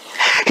people.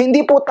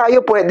 Hindi po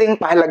tayo pwedeng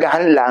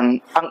pahalagahan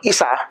lang ang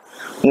isa,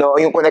 no,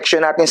 yung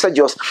connection natin sa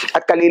Diyos,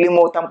 at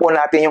kalilimutan po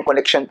natin yung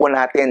connection po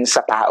natin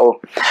sa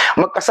tao.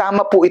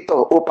 Magkasama po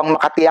ito upang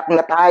makatiyak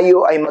na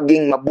tayo ay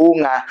maging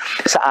mabunga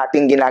sa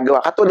ating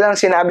ginagawa. Katulad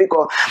ng sinabi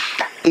ko,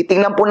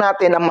 itingnan po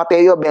natin ang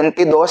Mateo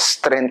 22,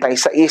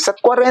 36 at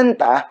 40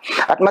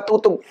 at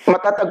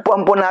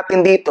matatagpuan po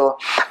natin dito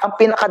ang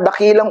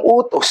pinakadakilang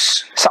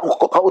utos sa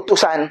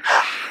kautusan,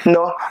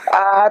 no?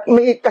 At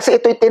kasi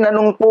ito'y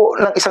tinanong po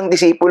ng isang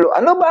disipulo,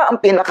 ano ba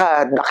ang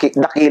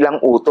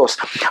pinakadakilang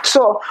utos?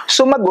 So,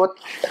 sumagot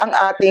ang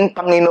ating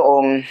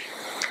Panginoong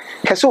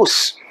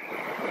Jesus.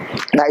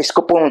 Nais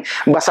ko pong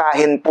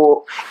basahin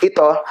po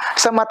ito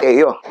sa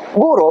Mateo.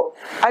 Guro,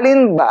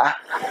 alin ba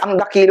ang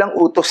dakilang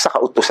utos sa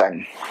kautusan?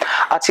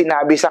 At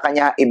sinabi sa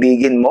kanya,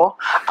 ibigin mo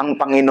ang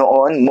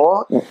Panginoon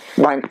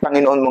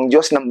mong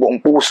Diyos ng buong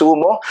puso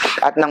mo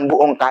at ng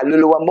buong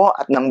kaluluwa mo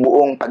at ng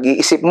buong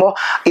pag-iisip mo.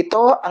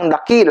 Ito ang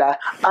dakila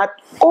at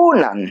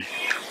unang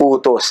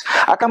utos.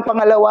 At ang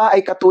pangalawa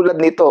ay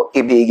katulad nito,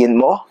 ibigin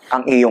mo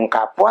ang iyong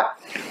kapwa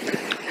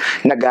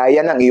na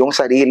gaya ng iyong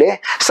sarili.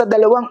 Sa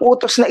dalawang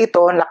utos na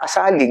ito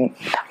nakasalig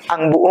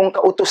ang buong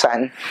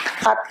kautusan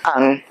at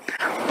ang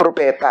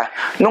propeta.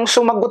 Nung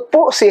sumagot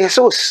po si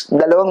Jesus,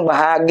 dalawang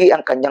bahagi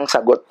ang kanyang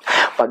sagot.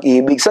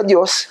 Pag-ibig sa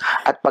Diyos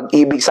at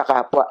pag-ibig sa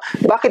kapwa.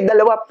 Bakit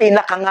dalawa?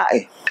 Pinaka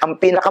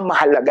ang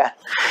pinakamahalaga.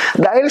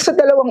 Dahil sa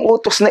dalawang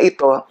utos na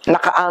ito,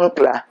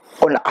 nakaangkla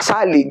o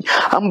nakasalig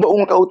ang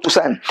buong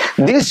kautusan.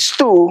 These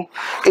two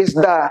is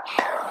the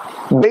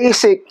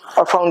basic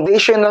or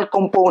foundational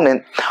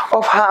component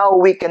of how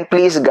we can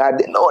please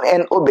God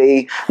and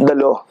obey the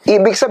law.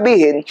 Ibig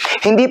sabihin,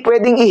 hindi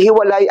pwedeng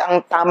ihiwalay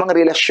ang tamang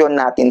relasyon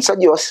natin sa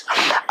Diyos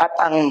at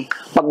ang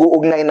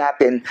pag-uugnay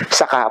natin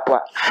sa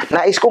kapwa.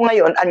 Nais ko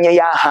ngayon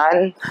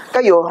anyayahan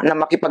kayo na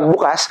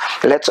makipagbukas.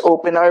 Let's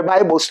open our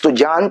Bibles to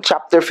John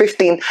chapter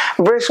 15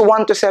 verse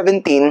 1 to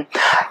 17,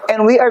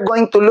 and we are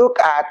going to look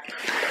at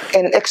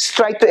and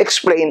try to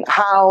explain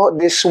how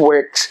this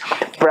works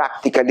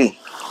practically.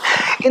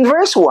 In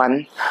verse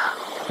 1,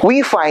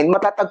 we find,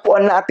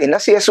 matatagpuan natin na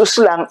si Jesus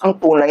lang ang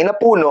tunay na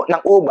puno ng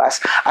ubas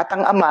at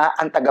ang Ama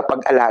ang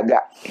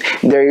tagapag-alaga.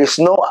 There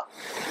is no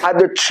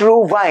other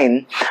true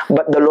vine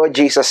but the Lord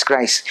Jesus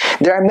Christ.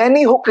 There are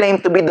many who claim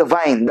to be the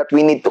vine that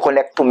we need to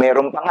connect to.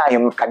 Meron pa nga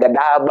yung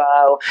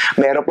Kagadabaw,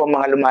 meron po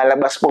mga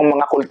lumalabas pong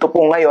mga kulto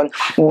po ngayon,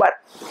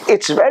 but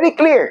it's very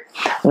clear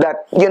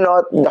that, you know,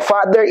 the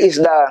Father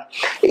is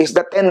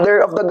the tender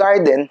of the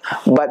garden,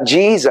 but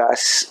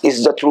Jesus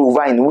is the true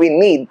vine. We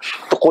need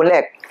to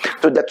connect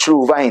to the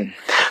true vine.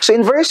 So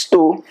in verse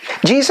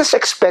 2, Jesus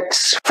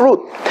expects fruit.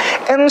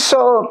 And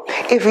so,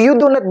 if you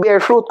do not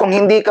bear fruit, kung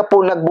hindi ka po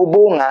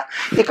nagbubunga,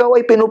 ikaw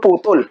ay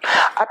pinuputol.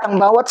 At ang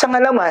bawat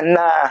sangalaman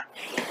na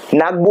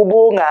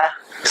nagbubunga,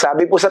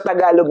 sabi po sa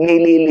Tagalog,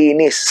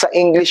 nililinis. Sa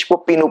English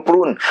po,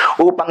 pinuprune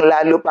upang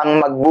lalo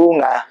pang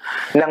magbunga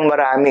ng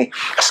marami.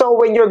 So,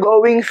 when you're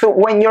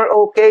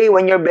okay,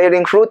 when you're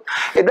bearing fruit,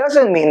 it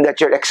doesn't mean that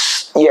you're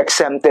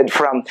exempted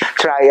from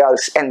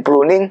trials and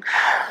pruning.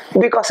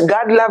 Because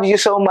God loves you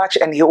so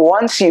much and He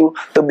wants you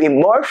to be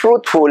more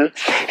fruitful,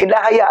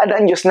 hinahayaan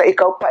ng Diyos na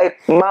ikaw pa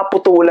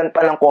maputulan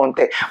pa ng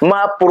konti,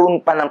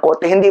 mapurun pa ng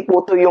konti. Hindi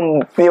po ito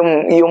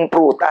yung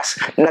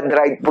prutas na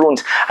dried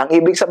prunes. Ang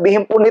ibig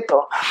sabihin po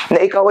nito,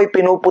 na ikaw ay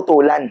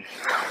pinuputulan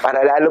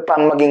para lalo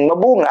pang maging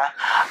mabunga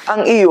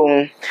ang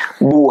iyong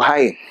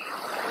buhay.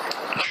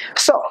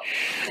 So,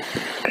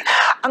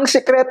 ang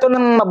sikreto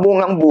ng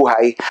mabungang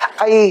buhay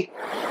ay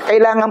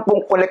kailangan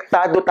pong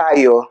konektado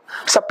tayo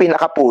sa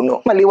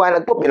pinakapuno.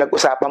 Maliwanag po,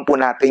 pinag-usapan po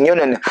natin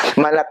yun.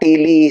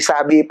 Manatili,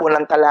 sabi po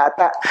ng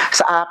talata,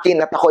 sa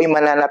akin at ako'y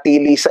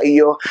mananatili sa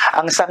iyo.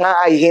 Ang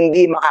sanga ay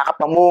hindi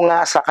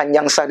makakapamunga sa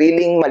kanyang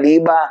sariling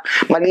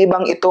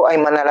malibang ito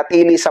ay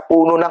mananatili sa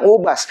puno ng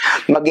ubas.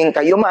 Maging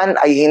kayo man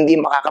ay hindi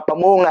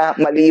makakapamunga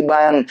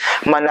malibang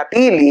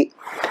manatili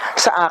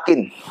sa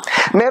akin.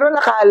 Meron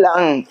akala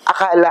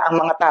ang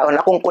mga tao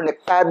na kung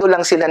konektado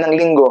lang sila ng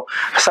linggo,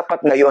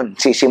 sapat na yon.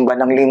 Sisimba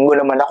ng linggo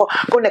naman ako,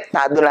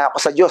 konektado na ako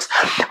sa Diyos.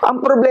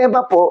 Ang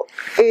problema po,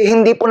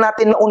 hindi po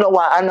natin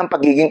naunawaan ang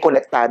pagiging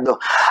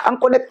konektado. Ang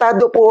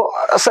konektado po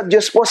sa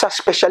Diyos po, sa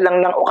special lang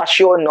ng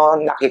okasyon,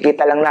 no?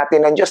 Nakikita lang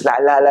natin ang Diyos,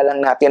 naalala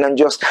lang natin ang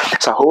Diyos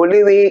sa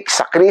Holy Week,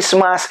 sa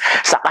Christmas,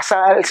 sa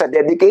kasal, sa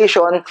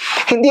dedication.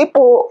 Hindi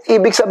po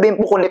ibig sabihin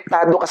po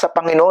konektado ka sa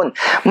Panginoon.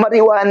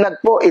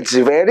 Mariwanag po, it's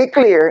very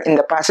clear in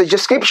the passage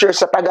of Scripture.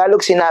 Sa Tagalog,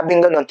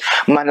 sinabing ganun,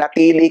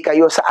 manatili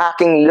kayo sa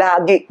aking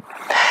lagi.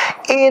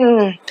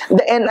 In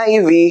the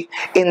NIV,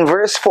 in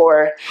verse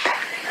 4,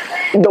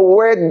 the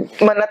word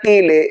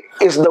manatili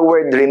is the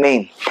word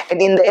remain.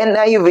 And in the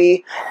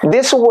NIV,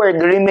 this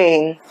word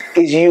remain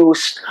is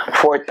used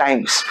 4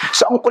 times.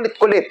 So, ang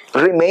kulit-kulit.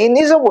 Remain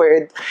is a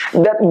word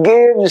that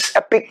gives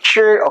a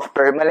picture of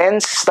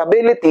permanence,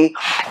 stability,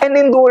 and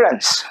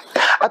endurance.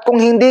 At kung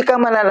hindi ka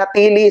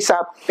mananatili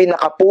sa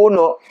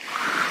pinakapuno,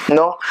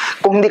 no?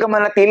 Kung hindi ka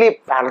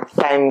manatili,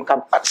 part-time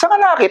ka. At saka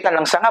nakakita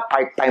ng sanga,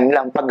 part-time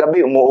lang.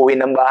 Paggabi, umuwi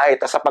ng bahay.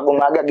 Tapos sa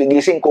pag-umaga,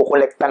 gigising,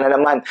 kukolekta na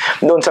naman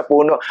doon sa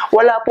puno.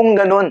 Wala pong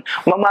ganun.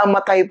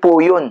 Mamamatay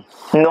po yun.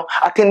 No?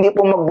 At hindi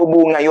po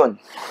magbubunga yun.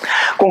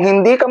 Kung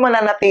hindi ka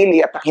mananatili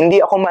at hindi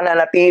ako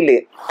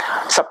mananatili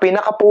sa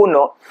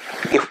pinakapuno,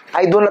 if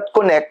I do not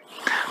connect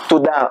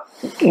to the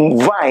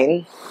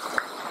vine,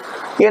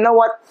 you know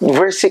what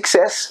verse 6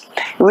 says?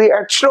 We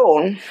are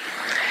thrown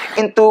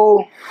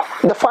into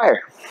the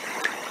fire.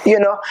 You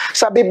know,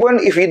 sabi po,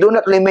 if you do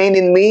not remain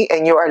in me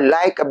and you are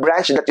like a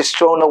branch that is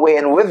thrown away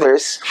and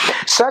withers,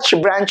 such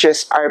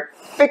branches are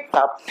picked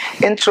up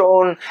and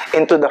thrown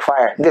into the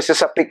fire. This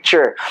is a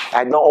picture.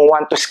 I don't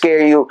want to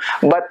scare you,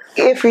 but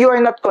if you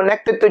are not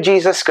connected to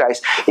Jesus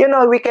Christ, you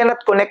know, we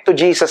cannot connect to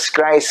Jesus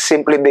Christ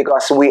simply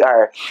because we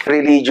are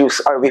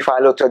religious or we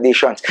follow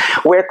traditions.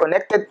 We're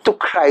connected to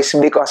Christ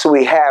because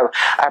we have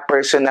a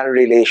personal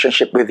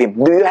relationship with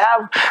Him. Do you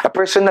have a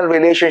personal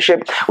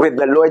relationship with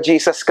the Lord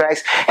Jesus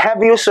Christ?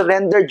 Have you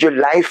surrendered your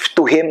life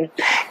to Him?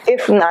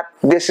 If not,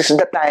 this is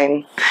the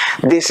time.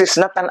 This is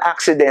not an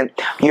accident.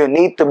 You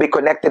need to be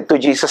connected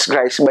to Jesus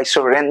Christ by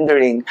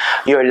surrendering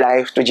your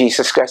life to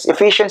Jesus Christ.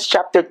 Ephesians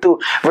chapter 2,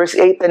 verse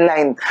 8 and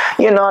 9,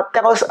 you know,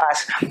 tells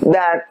us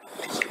that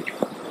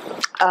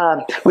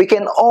we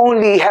can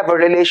only have a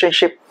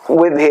relationship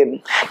with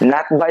Him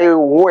not by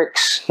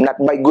works, not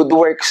by good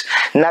works,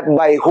 not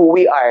by who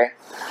we are,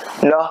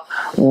 no,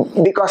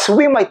 because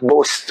we might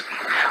boast.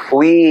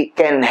 We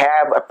can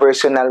have a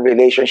personal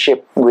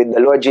relationship with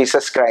the Lord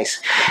Jesus Christ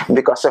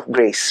because of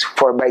grace.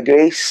 For by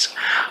grace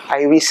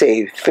are we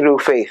saved through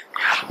faith,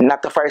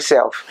 not of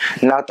ourselves,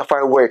 not of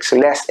our works,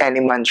 lest any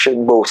man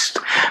should boast.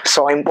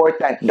 So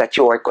important that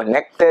you are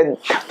connected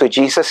to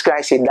Jesus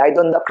Christ. He died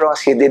on the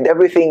cross. He did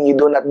everything. You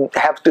do not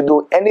have to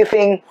do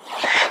anything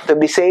to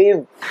be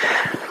saved.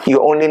 You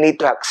only need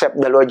to accept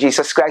the Lord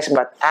Jesus Christ.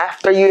 But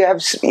after you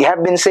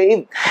have been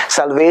saved,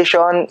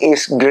 salvation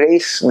is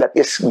grace that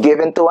is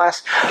given to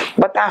us.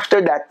 But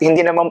after that,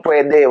 hindi naman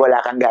pwede,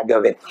 wala kang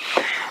gagawin.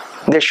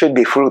 There should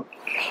be fruit.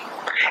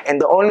 And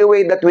the only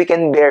way that we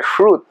can bear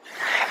fruit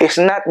is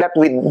not that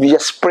we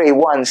just pray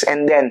once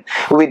and then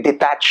we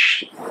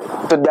detach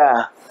to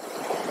the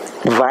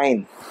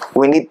vine.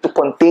 We need to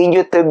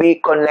continue to be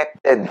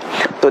connected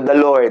to the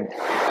Lord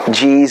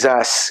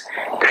Jesus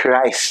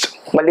Christ.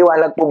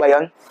 Maliwanag po ba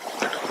yun?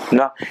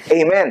 No?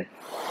 Amen.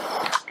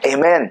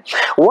 Amen.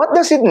 What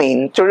does it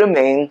mean to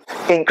remain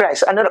in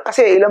Christ? Ano,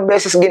 kasi ilang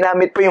beses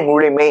ginamit po yung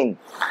remain.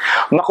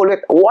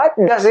 Makulit. What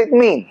does it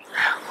mean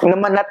na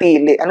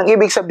manatili? Anong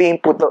ibig sabihin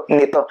po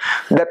nito?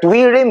 That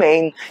we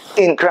remain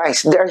in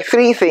Christ. There are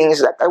 3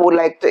 things that I would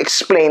like to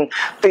explain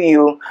to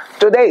you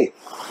today.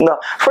 No.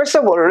 First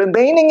of all,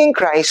 remaining in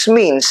Christ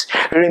means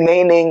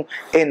remaining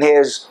in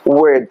His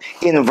Word.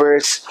 In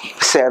verse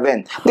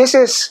 7. This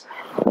is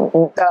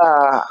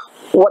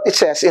what it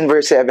says in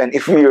verse 7,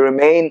 if you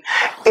remain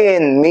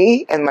in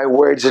me and my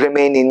words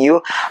remain in you,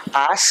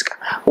 ask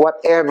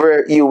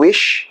whatever you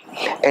wish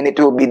and it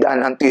will be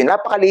done unto you.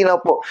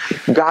 Napakalinaw po.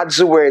 God's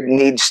word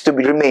needs to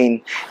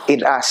remain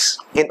in us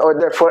in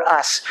order for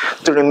us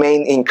to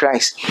remain in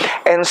Christ.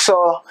 And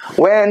so,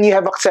 when you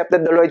have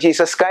accepted the Lord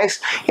Jesus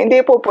Christ,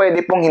 hindi po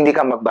pwede pong hindi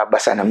ka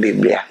magbabasa ng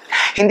Biblia.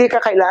 Hindi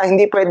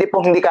pwede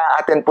pong hindi ka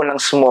attend po ng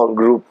small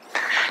group.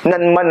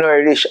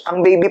 Non-malnourished.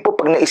 Ang baby po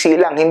pag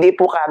naisilang, hindi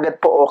po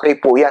kagad po okay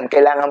po yan.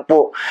 Kailangan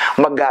po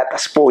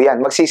maggatas po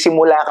yan.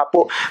 Magsisimula ka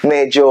po,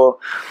 medyo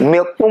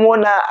milk po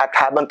muna at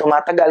habang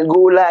tumatagal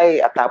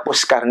gulay at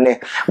kapos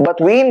karne.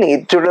 But we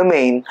need to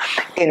remain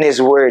in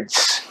His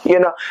words.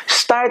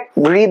 Start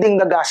reading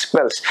the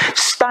Gospels.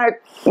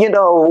 Start,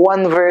 1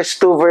 verse,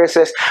 2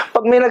 verses.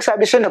 Pag may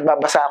nagsabi siya,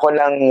 nagbabasa ako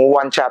ng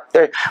 1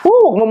 chapter,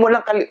 huwag mo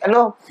munang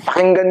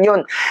pakinggan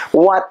yun.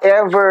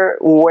 Whatever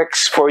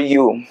works for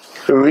you,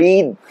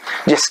 read.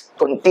 Just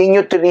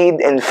continue to read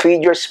and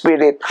feed your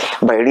spirit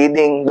by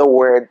reading the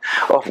Word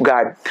of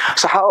God.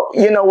 So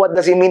what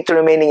does it mean to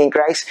remaining in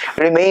Christ?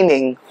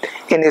 Remaining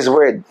in His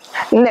Word.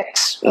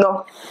 Next,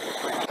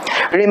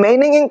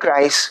 remaining in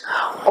Christ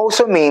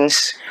also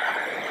means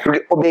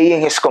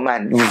obeying His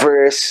command.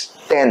 Verse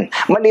 10.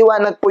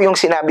 Maliwanag po yung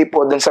sinabi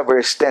po dun sa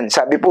verse 10.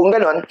 Sabi po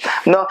ganon,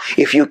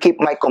 if you keep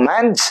my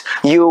commands,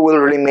 you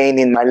will remain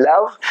in my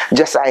love,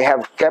 just I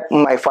have kept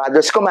my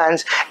Father's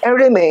commands and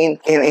remain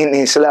in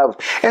His love.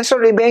 And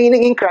so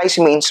remaining in Christ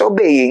means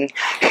obeying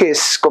His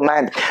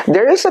command.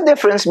 There is a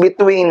difference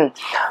between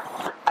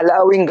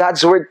allowing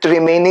God's word to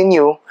remain in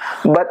you,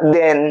 but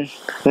then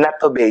not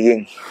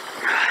obeying.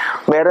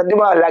 Meron, di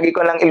ba, lagi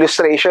ko lang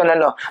illustration,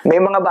 may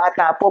mga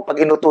bata po, pag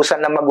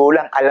inutusan ng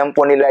magulang, alam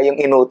po nila yung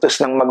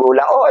inutos ng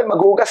magulang. Oy,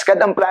 maghugas ka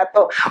ng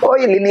plato.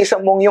 Oy,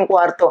 linisan mong yung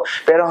kwarto.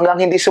 Pero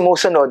hanggang hindi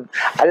sumusunod,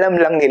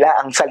 alam lang nila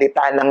ang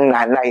salita ng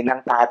nanay,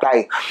 ng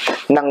tatay,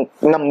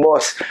 ng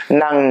boss,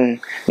 ng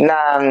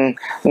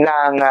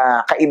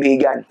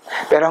kaibigan.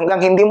 Pero hanggang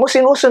hindi mo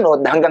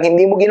sinusunod, hanggang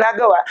hindi mo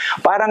ginagawa,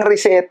 parang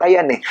reseta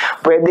yan eh.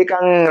 Pwede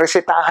kang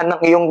resetahan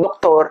ng iyong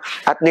doktor,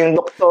 at yung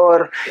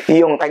doktor,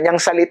 yung kanyang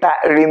salita,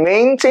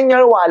 remains in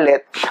your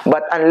wallet,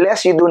 but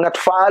unless you do not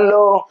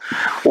follow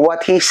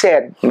what he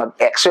said,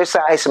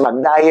 mag-exercise,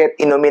 mag-diet,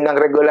 inumin ng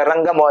regular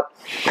ang gamot,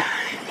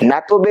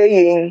 not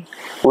obeying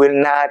will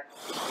not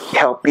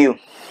help you.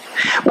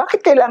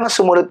 Bakit kailangan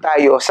sumunod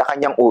tayo sa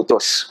kanyang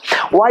utos?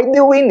 Why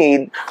do we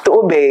need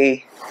to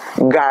obey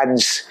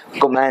God's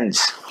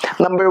commands?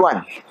 Number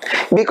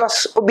 1,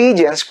 because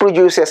obedience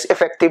produces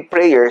effective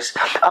prayers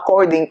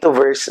according to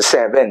verse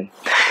 7.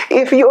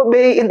 If you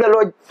obey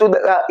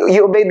you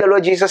obey the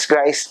Lord Jesus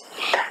Christ,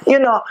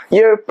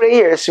 your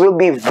prayers will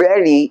be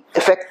very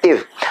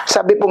effective.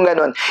 Sabi pong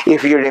ganon,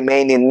 if you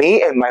remain in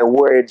me and my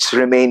words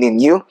remain in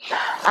you,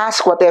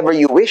 ask whatever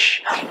you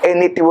wish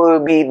and it will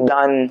be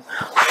done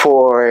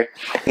for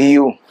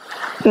you.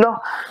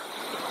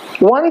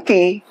 One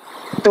key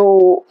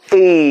to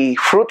a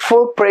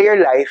fruitful prayer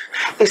life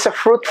is a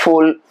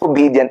fruitful,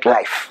 obedient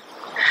life.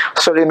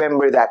 So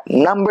remember that.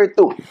 Number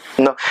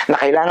 2, na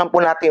kailangan po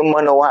natin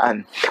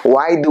manawaan.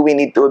 Why do we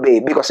need to obey?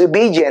 Because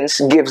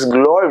obedience gives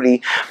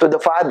glory to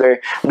the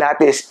Father. That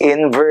is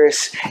in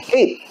verse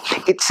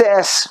 8. It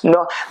says,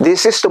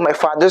 this is to my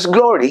Father's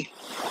glory.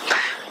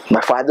 My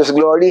Father's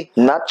glory,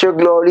 not your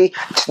glory.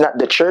 It's not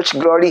the church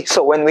glory.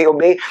 So when we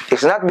obey,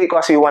 it's not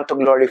because we want to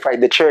glorify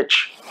the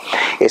church.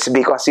 It's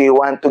because we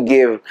want to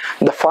give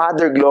the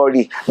Father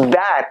glory,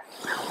 that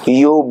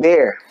you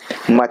bear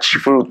much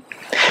fruit.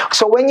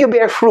 So when you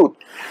bear fruit,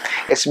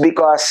 it's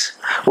because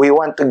we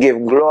want to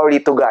give glory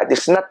to God.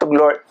 It's not to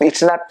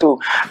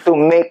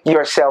make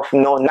yourself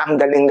known, ang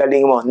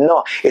galing-galing mo.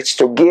 No, it's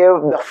to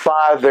give the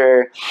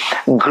Father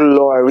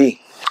glory.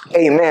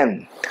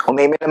 Amen.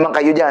 Amen naman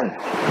kayo dyan.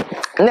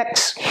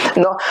 Next,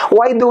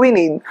 why do we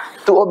need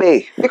to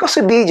obey? Because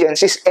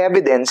obedience is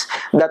evidence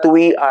that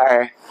we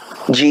are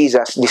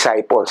Jesus'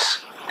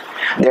 disciples.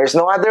 There's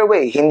no other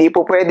way. Hindi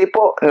po pwede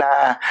po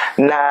na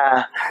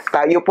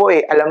tayo po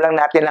alam lang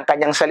natin ang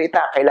kanyang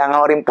salita.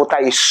 Kailangan rin po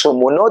tayo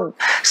sumunod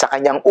sa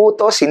kanyang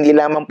utos. Hindi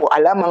lamang po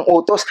alam ang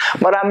utos.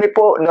 Marami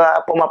po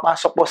na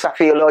pumapasok po sa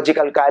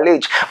theological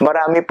college.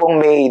 Marami pong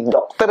may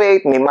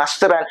doctorate, may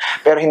masteral,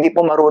 pero hindi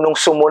po marunong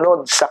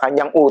sumunod sa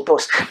kanyang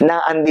utos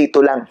na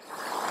andito lang.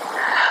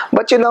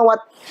 But you know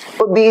what?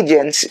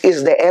 Obedience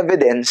is the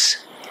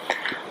evidence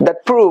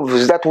that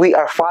proves that we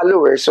are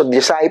followers or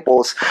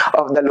disciples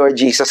of the Lord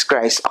Jesus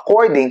Christ,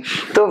 according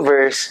to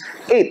verse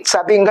 8.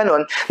 Sabi nga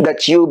ganon,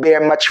 that you bear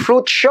much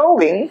fruit,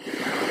 showing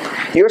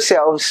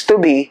yourselves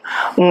to be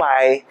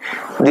my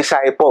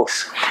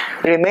disciples.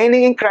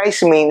 Remaining in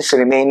Christ means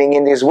remaining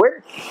in His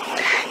Word,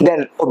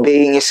 then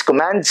obeying His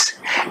commands,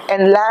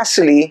 and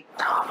lastly,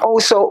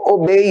 also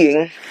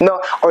obeying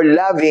or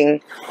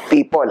loving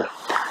people.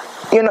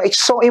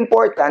 It's so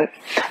important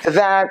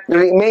that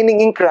remaining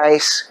in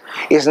Christ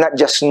is not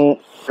just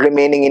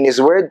remaining in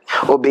His Word,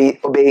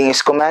 obeying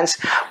His commands,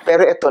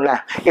 pero ito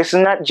na, it's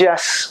not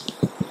just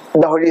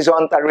the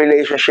horizontal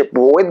relationship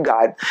with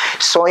God.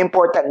 So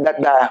important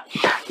that the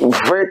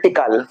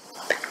vertical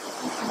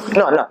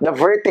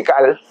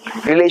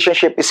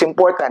relationship is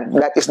important.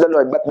 That is the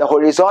Lord. But the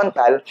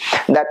horizontal,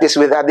 that is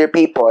with other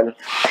people,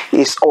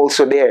 is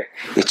also there.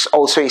 It's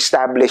also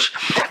established.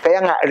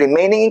 Kaya nga,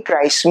 remaining in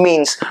Christ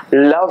means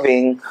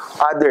loving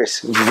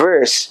others.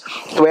 Verse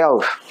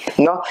 12.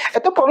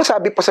 Ito po ang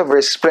sabi po sa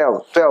verse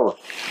 12.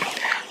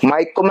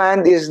 My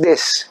command is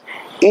this: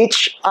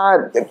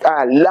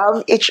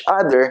 love each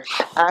other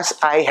as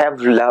I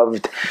have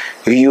loved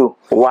you.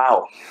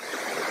 Wow!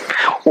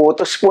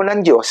 Utos po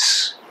ng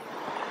Diyos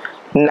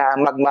na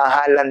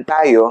magmahalan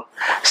tayo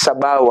sa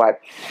bawat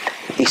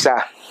isa.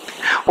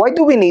 Why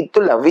do we need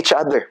to love each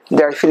other?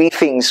 There are three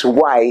things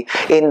why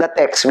in the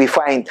text we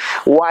find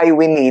why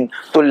we need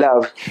to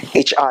love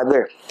each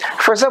other.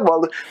 First of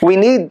all, we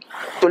need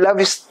to love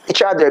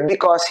each other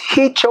because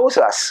He chose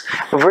us.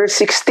 Verse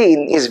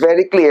 16 is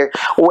very clear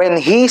when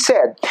He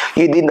said,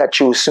 "You did not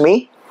choose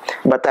me,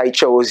 but I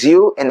chose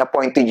you and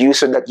appointed you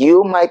so that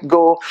you might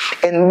go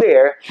and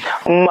bear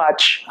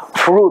much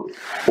fruit."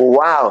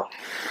 Wow!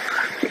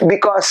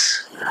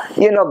 Because,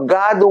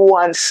 God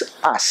wants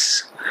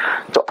us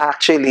to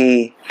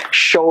actually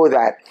show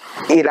that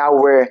in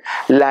our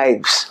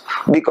lives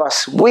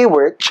because we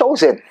were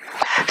chosen.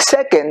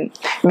 Second,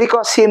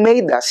 because He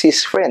made us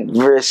His friend.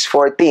 Verse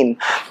 14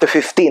 to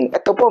 15.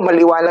 Ito po,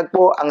 maliwanag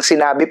po ang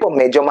sinabi po.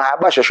 Medyo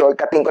mahaba. So,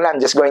 shortcutting ko lang.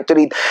 Just going to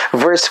read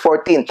verse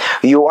 14.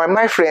 "You are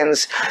my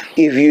friends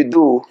if you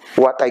do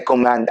what I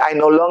command. I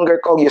no longer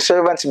call you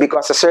servants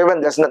because a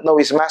servant does not know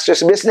his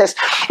master's business.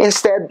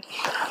 Instead,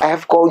 I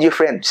have called you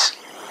friends."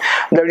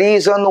 The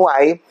reason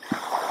why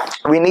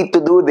we need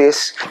to do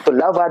this, to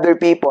love other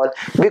people,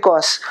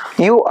 because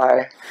you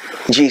are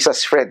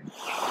Jesus' friend.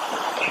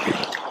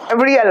 I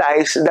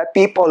realize that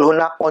people who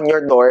knock on your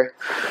door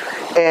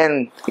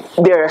and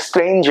they're a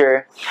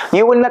stranger,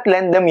 you will not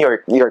lend them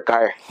your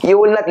car.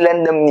 You will not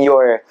lend them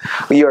your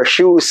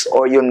shoes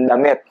or yung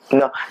damit.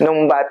 No,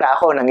 nung bata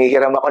ako,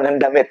 nangihiram ako ng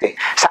damit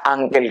sa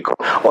uncle ko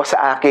o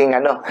sa aking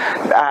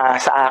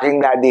sa aking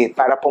daddy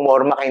para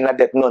pumorma kay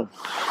Nadet nun.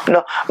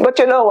 No, but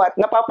you know what?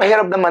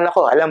 Napapahirap naman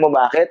ako. Alam mo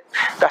bakit?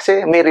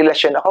 Kasi may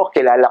relasyon ako,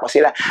 kilala ko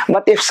sila.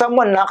 But if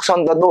someone knocks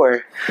on the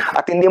door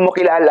at hindi mo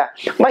kilala,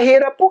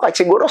 mahirap po kahit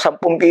siguro 10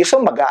 piso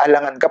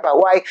mag-aalangan ka pa.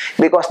 Why?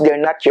 Because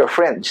they're not your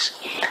friends.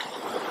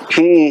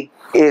 He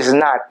is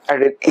not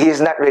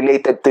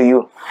related to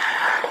you.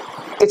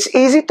 It's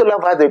easy to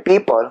love other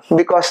people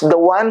because the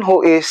one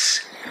who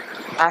is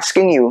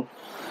asking you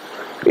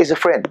is a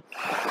friend.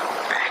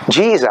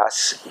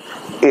 Jesus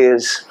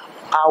is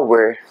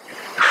our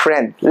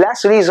friend.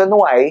 Last reason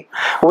why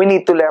we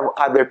need to love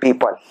other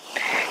people.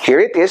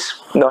 Here it is.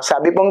 No,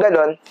 sabi pong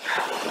ganon,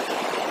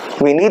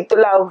 we need to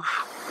love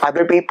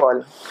other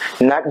people,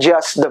 not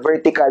just the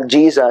vertical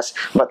Jesus,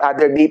 but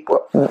other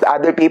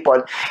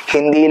people,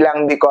 hindi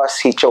lang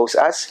because He chose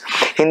us,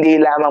 hindi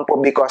lamang po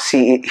because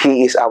He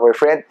is our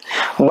friend,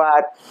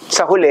 but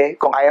sa huli,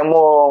 kung ayaw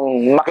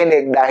mong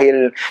makinig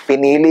dahil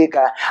pinili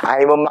ka,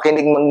 ayaw mong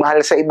makinig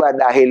magmahal sa iba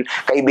dahil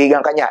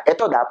kaibigan ka niya,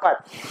 ito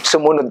dapat,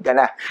 sumunod ka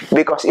na,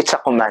 because it's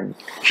a command.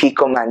 He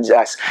commands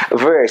us.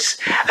 Verse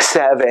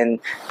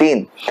 17.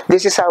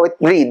 This is how it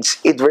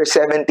reads, in verse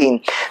 17,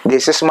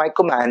 "This is my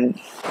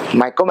command,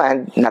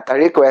 not a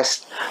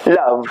request,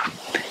 love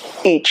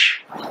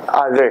each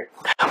other."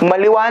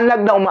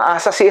 Maliwanag na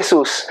umaasa si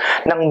Jesus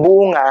ng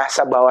bunga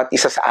sa bawat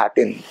isa sa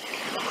atin.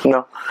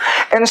 No?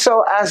 And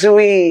so, as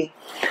we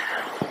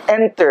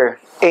enter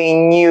a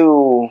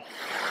new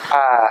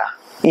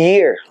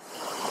year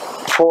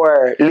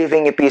for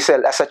Living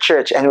Epistle as a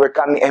church, and we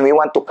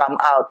want to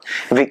come out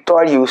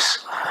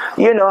victorious,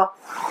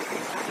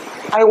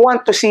 I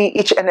want to see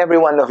each and every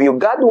one of you.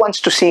 God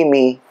wants to see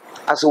me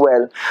as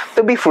well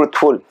to be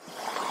fruitful.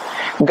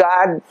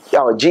 God,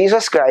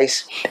 Jesus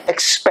Christ,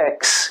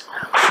 expects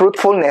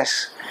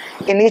fruitfulness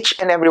in each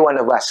and every one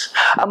of us.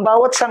 Ang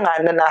bawat sanga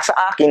na nasa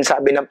akin,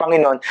 sabi ng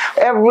Panginoon,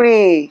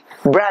 every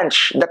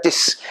branch that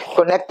is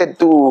connected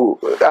to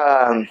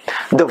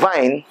the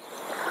vine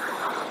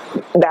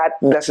that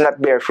does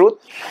not bear fruit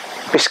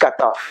is cut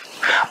off.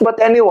 But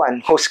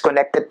anyone who's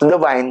connected to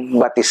the vine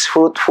but is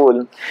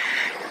fruitful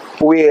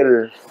will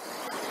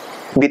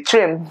be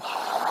trimmed,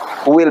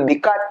 will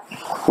be cut,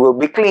 will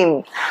be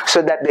cleaned,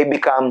 so that they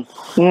become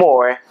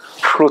more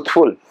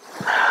fruitful.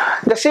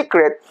 The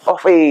secret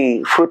of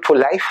a fruitful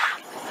life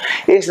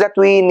is that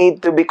we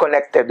need to be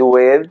connected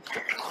with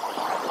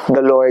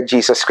the Lord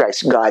Jesus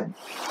Christ, God.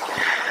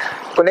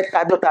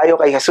 Konektado tayo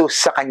kay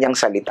Jesus sa Kanyang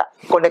salita.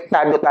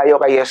 Konektado tayo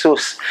kay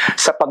Jesus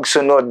sa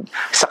pagsunod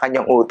sa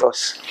Kanyang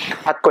utos.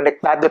 At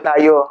konektado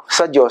tayo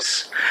sa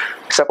Diyos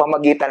sa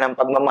pamagitan ng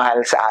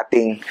pagmamahal sa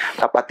ating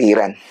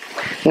kapatiran.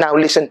 Now,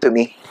 listen to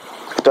me.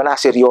 Ito na,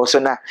 seryoso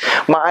na.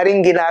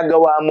 Maaring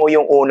ginagawa mo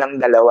yung unang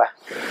dalawa.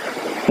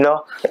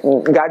 No?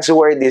 God's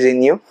word is in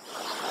you,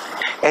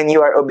 and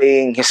you are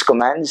obeying His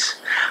commands.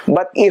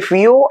 But if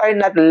you are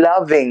not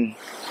loving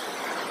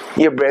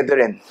your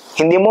brethren,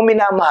 hindi mo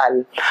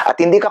minamahal, at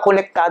hindi ka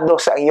konektado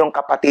sa iyong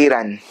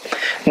kapatiran,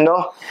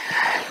 no?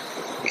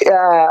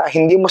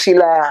 Hindi mo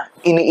sila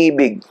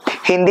iniibig,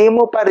 hindi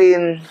mo pa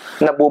rin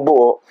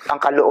nabubuo ang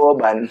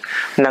kalooban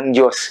ng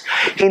Diyos.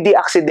 Hindi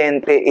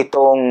aksidente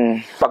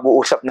itong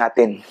pag-uusap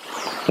natin,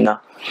 no?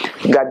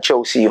 God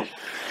chose you.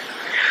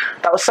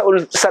 Taos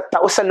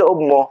sa loob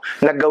mo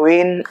na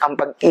gawin ang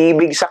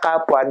pag-ibig sa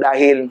kapwa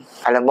dahil,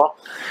 alam mo,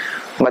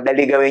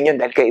 Madali gawin yun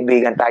dahil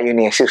kaibigan tayo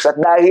ni Jesus. At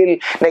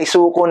dahil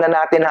naisuko na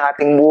natin ang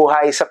ating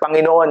buhay sa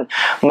Panginoon,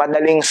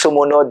 madaling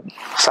sumunod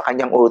sa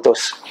Kanyang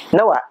utos.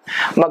 Nawa,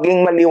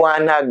 maging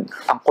maliwanag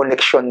ang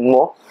koneksyon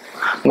mo,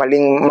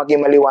 maging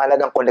maliwanag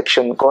ang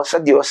koneksyon ko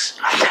sa Diyos,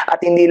 at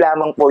hindi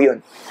lamang po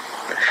yun.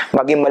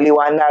 Maging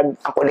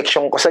maliwanag ang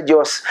koneksyon ko sa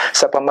Diyos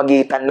sa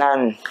pamagitan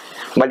ng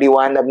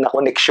maliwanag na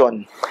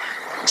koneksyon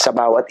sa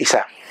bawat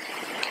isa.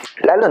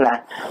 Lalo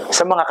na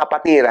sa mga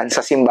kapatiran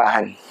sa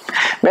simbahan.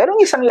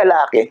 Merong isang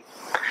lalaki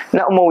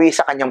na umuwi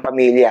sa kanyang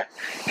pamilya.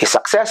 He's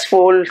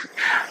successful,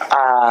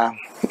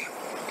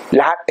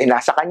 lahat ay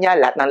nasa kanya,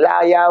 lahat ng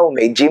layaw,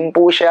 may gym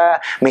po siya,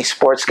 may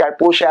sports car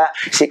po siya,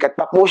 sikat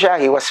pa po siya,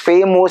 he was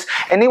famous,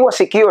 and he was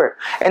secure.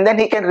 And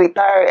then he can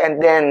retire, and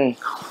then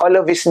all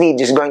of his needs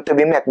is going to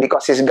be met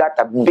because he's got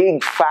a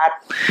big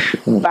fat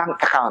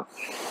bank account.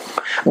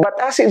 But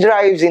as he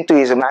drives into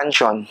his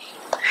mansion,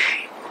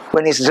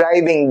 when he's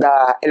driving,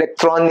 the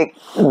electronic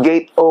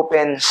gate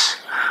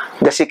opens,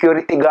 the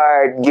security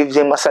guard gives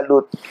him a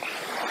salute.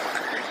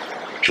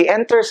 He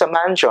enters a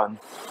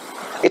mansion.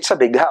 It's a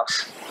big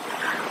house,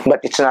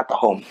 but it's not a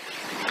home.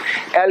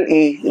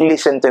 L.E.,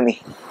 listen to me.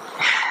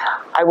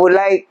 I would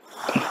like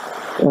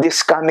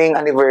this coming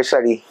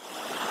anniversary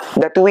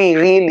that we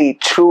really,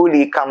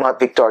 truly come out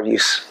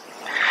victorious.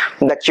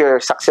 That you're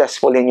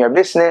successful in your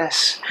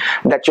business,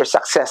 that you're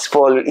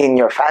successful in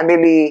your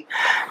family,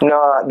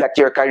 that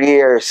your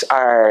careers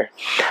are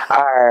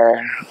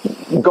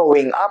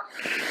going up,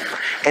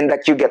 and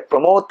that you get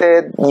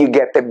promoted, you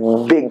get a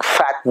big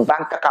fat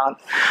bank account.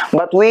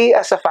 But we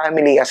as a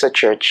family, as a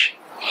church,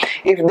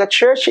 if the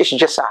church is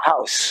just a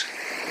house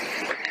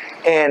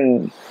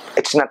and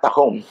it's not a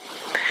home,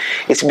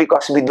 it's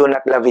because we do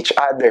not love each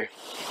other.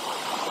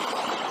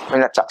 We're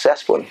not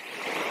successful.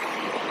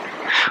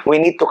 We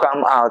need to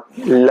come out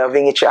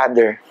loving each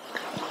other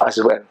as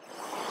well.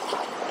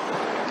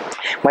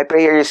 My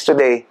prayer is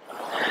today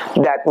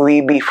that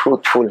we be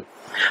fruitful.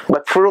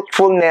 But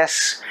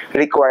fruitfulness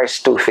requires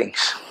two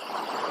things.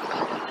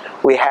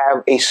 We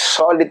have a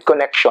solid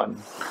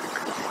connection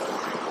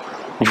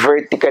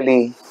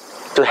vertically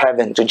to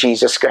heaven, to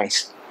Jesus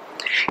Christ.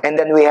 And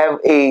then we have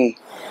a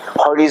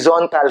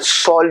horizontal,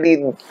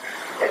 solid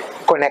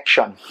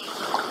connection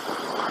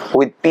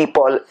with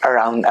people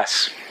around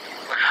us.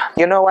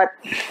 You know what?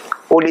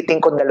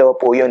 Ulitin ko, dalawa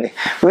po yun eh.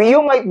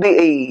 You might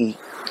be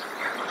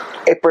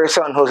a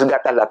person who's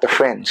got a lot of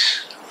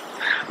friends.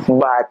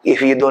 But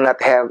if you do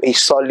not have a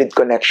solid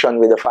connection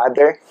with the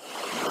Father,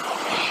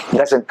 it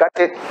doesn't cut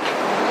it.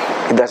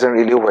 It doesn't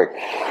really work.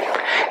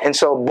 And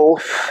so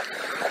both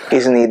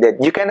is needed.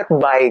 You cannot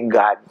buy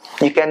God.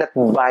 You cannot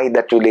buy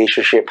that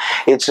relationship.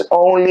 It's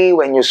only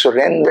when you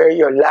surrender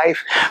your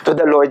life to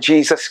the Lord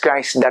Jesus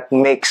Christ that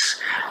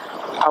makes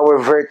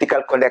our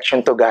vertical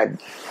connection to God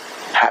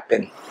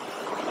happen.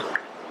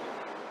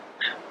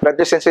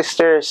 Brothers and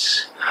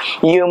sisters,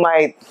 you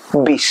might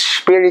be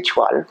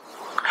spiritual,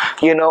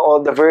 you know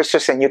all the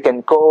verses and you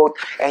can quote,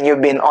 and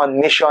you've been on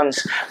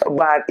missions,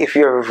 but if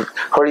your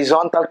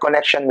horizontal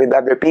connection with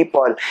other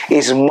people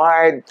is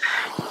marred,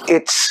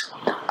 it's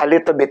a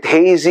little bit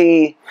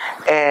hazy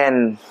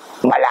and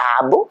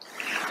malabo,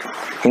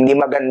 hindi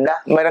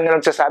maganda. Marang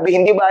nagsasabi,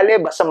 hindi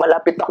bale, basta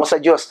malapit ako sa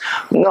Diyos.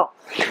 No.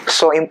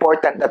 So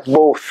important that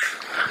both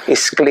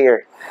is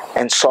clear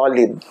and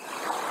solid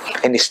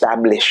and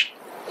established.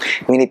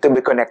 We need to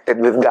be connected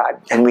with God,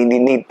 and we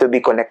need to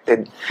be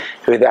connected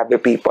with other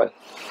people.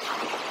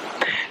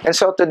 And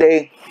so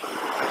today,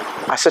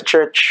 as a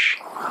church,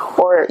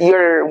 or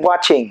you're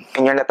watching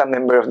and you're not a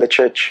member of the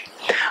church,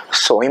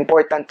 so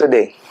important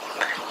today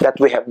that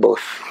we have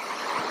both.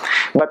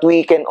 But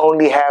we can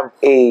only have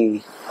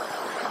a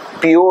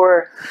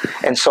pure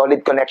and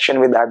solid connection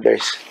with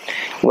others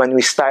when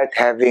we start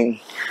having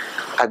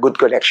a good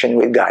connection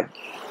with God.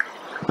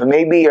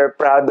 Maybe you're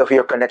proud of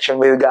your connection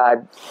with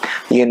God.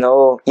 You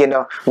know,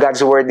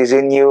 God's word is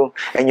in you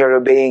and you're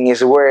obeying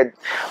His word.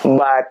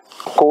 But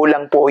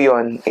kulang po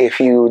yun if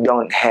you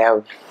don't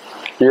have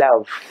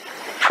love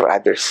for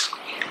others.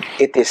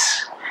 It is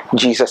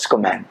Jesus'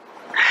 command.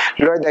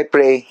 Lord, I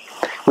pray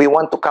we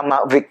want to come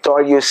out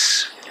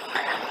victorious.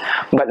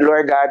 But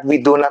Lord God, we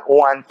do not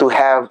want to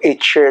have a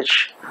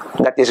church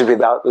that is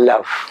without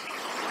love.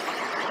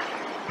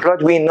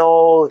 Lord, we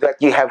know that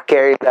you have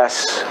carried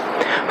us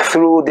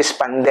through this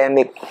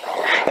pandemic,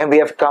 and we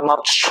have come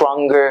out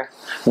stronger,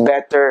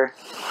 better.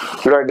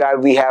 Lord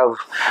God, we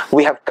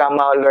have come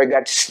out, Lord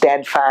God,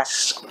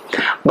 steadfast.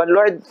 But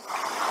Lord,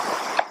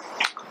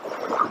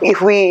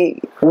 if we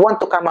want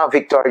to come out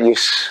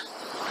victorious,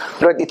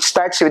 Lord, it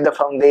starts with the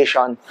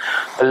foundation,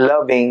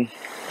 loving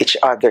each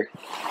other.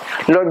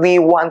 Lord, we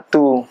want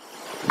to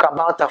come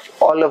out of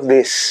all of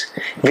this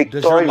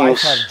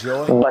victorious,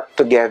 but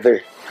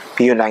together,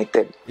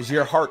 united. Is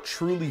your heart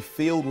truly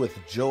filled with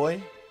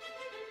joy?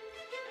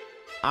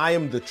 I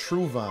am the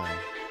true vine.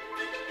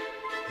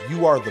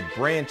 You are the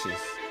branches.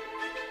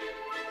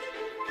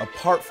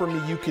 Apart from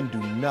me, you can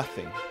do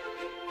nothing.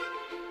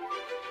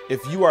 If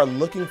you are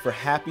looking for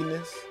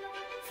happiness,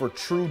 for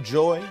true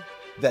joy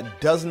that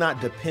does not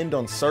depend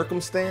on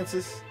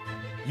circumstances,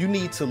 You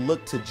need to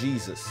look to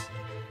Jesus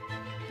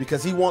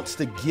because he wants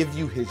to give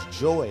you his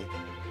joy.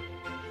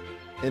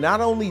 And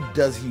not only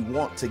does he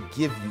want to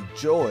give you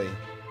joy,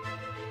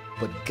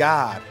 but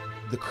God,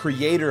 the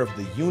creator of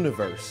the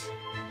universe,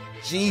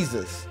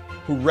 Jesus,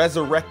 who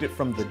resurrected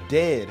from the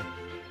dead,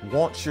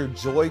 wants your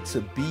joy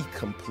to be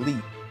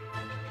complete.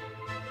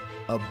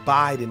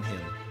 Abide in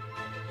him,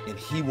 and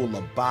he will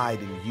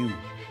abide in you.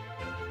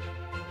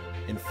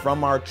 And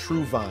from our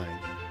true vine,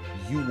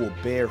 you will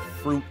bear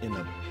fruit in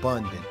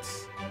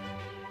abundance.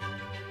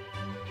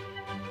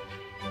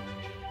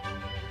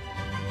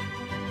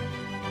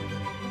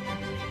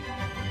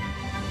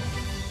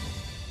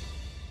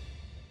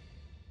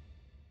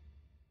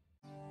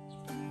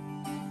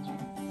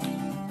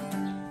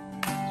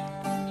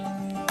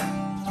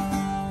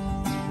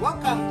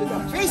 Welcome to the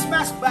Face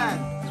Mask Band.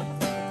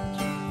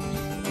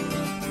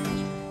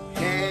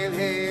 Hail,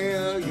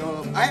 hail,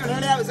 your... Ay,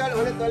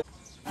 ulit.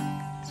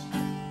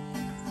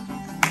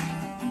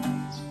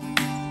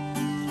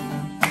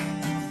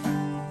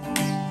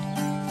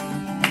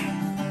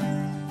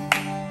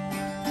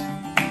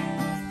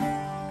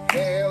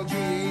 Hail,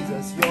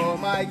 Jesus, you're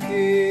my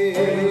King.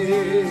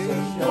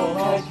 Jesus, you're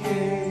my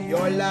King.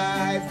 Your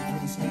life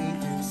brings me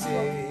to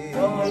sing.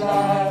 Your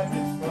life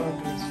is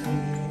from to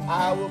sing.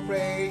 I will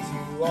praise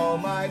you all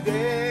my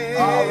days.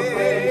 I will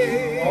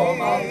praise you all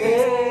my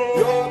days.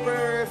 You're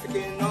perfect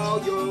in all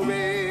your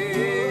ways.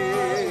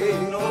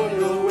 In all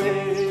your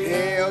ways.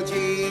 Hail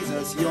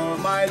Jesus, you're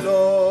my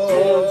Lord.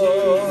 Hail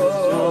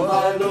Jesus, you're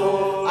my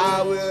Lord.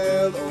 I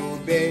will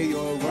obey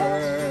your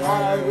word.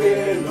 I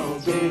will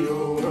obey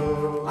your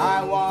word.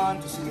 I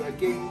want to see your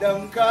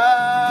kingdom come.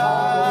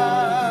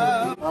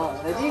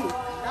 Ready?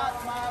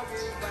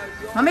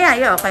 Mamaya,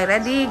 yo. Okay,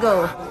 ready,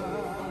 go.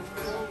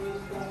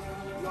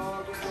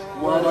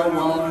 What a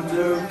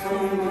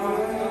wonderful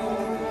world.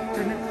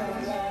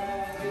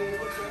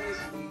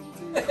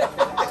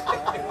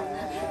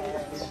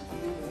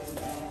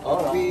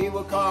 We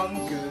will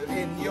conquer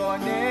in your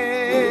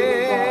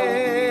name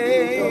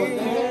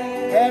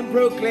and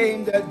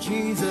proclaim that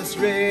Jesus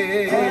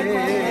reigns.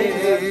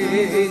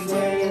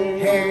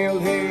 Hail,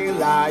 hail,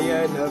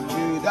 Lion of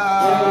Judah.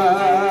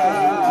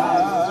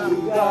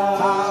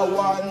 How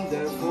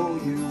wonderful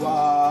you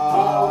are.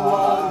 How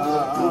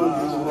wonderful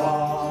you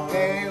are.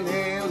 Hail,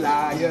 hail,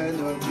 Lion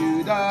of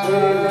Judah.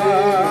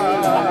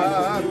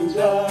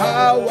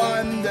 How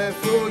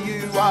wonderful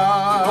you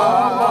are.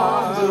 How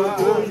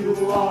wonderful you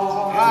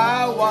are.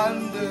 How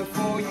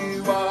wonderful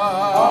you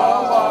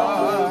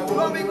are.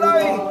 Glory,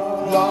 glory.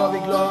 Glory,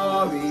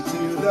 glory to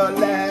the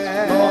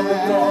Lamb. Glory,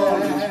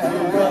 glory to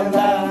the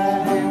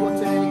Lamb. We will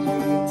take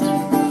you to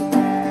the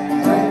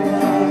land.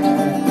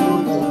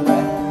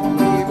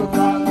 We will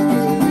conquer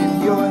in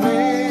your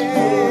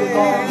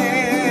name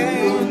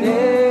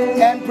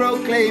and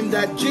proclaim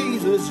that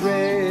Jesus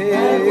reigns.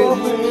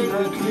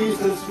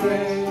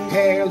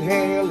 Hail,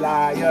 hail,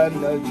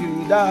 Lion of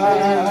Judah.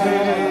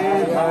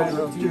 Lion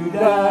of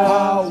Judah.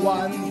 How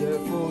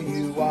wonderful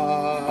you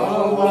are.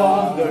 How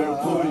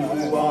wonderful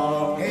you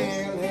are.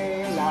 Hail,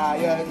 hail,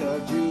 Lion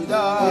of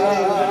Judah.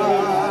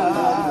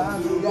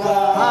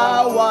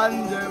 How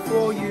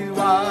wonderful you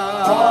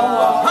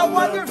are. How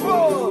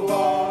wonderful.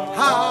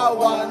 How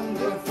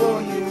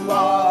wonderful you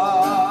are.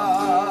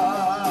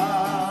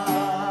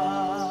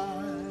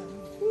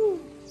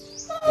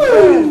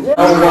 A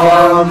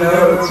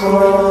wonderful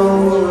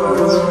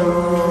world.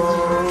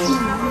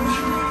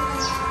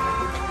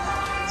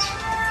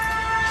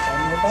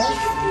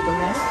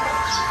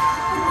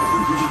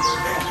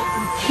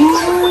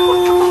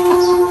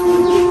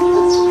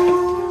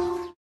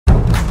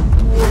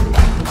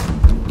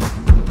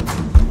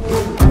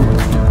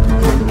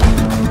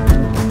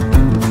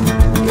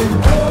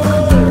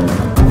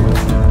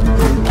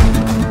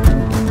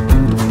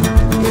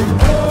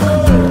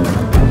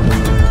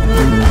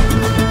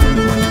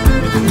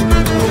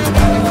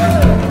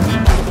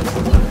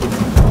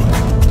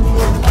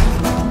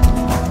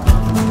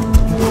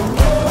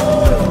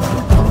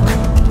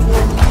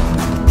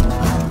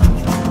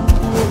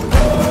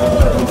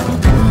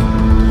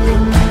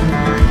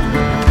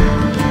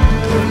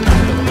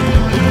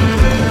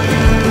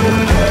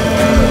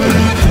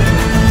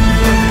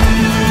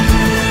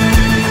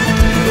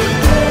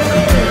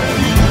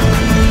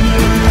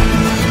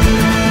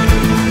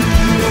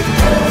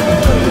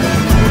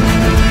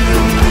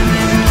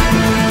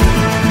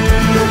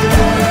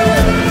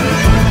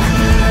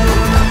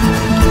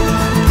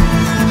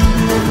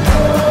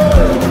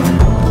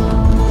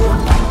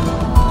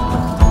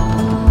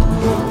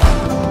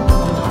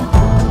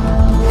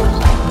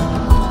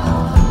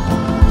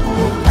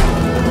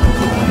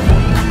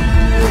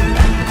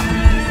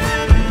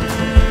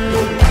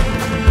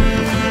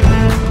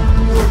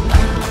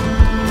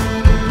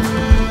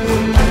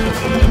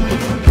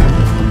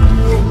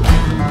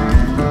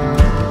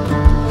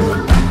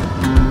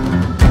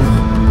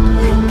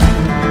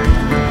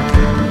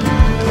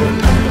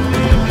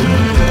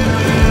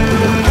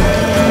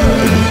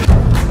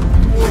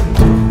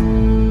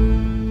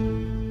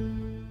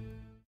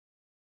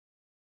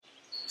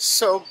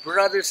 So,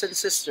 brothers and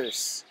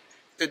sisters,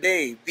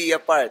 today. Be a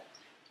part.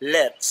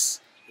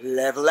 Let's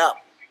level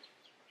up.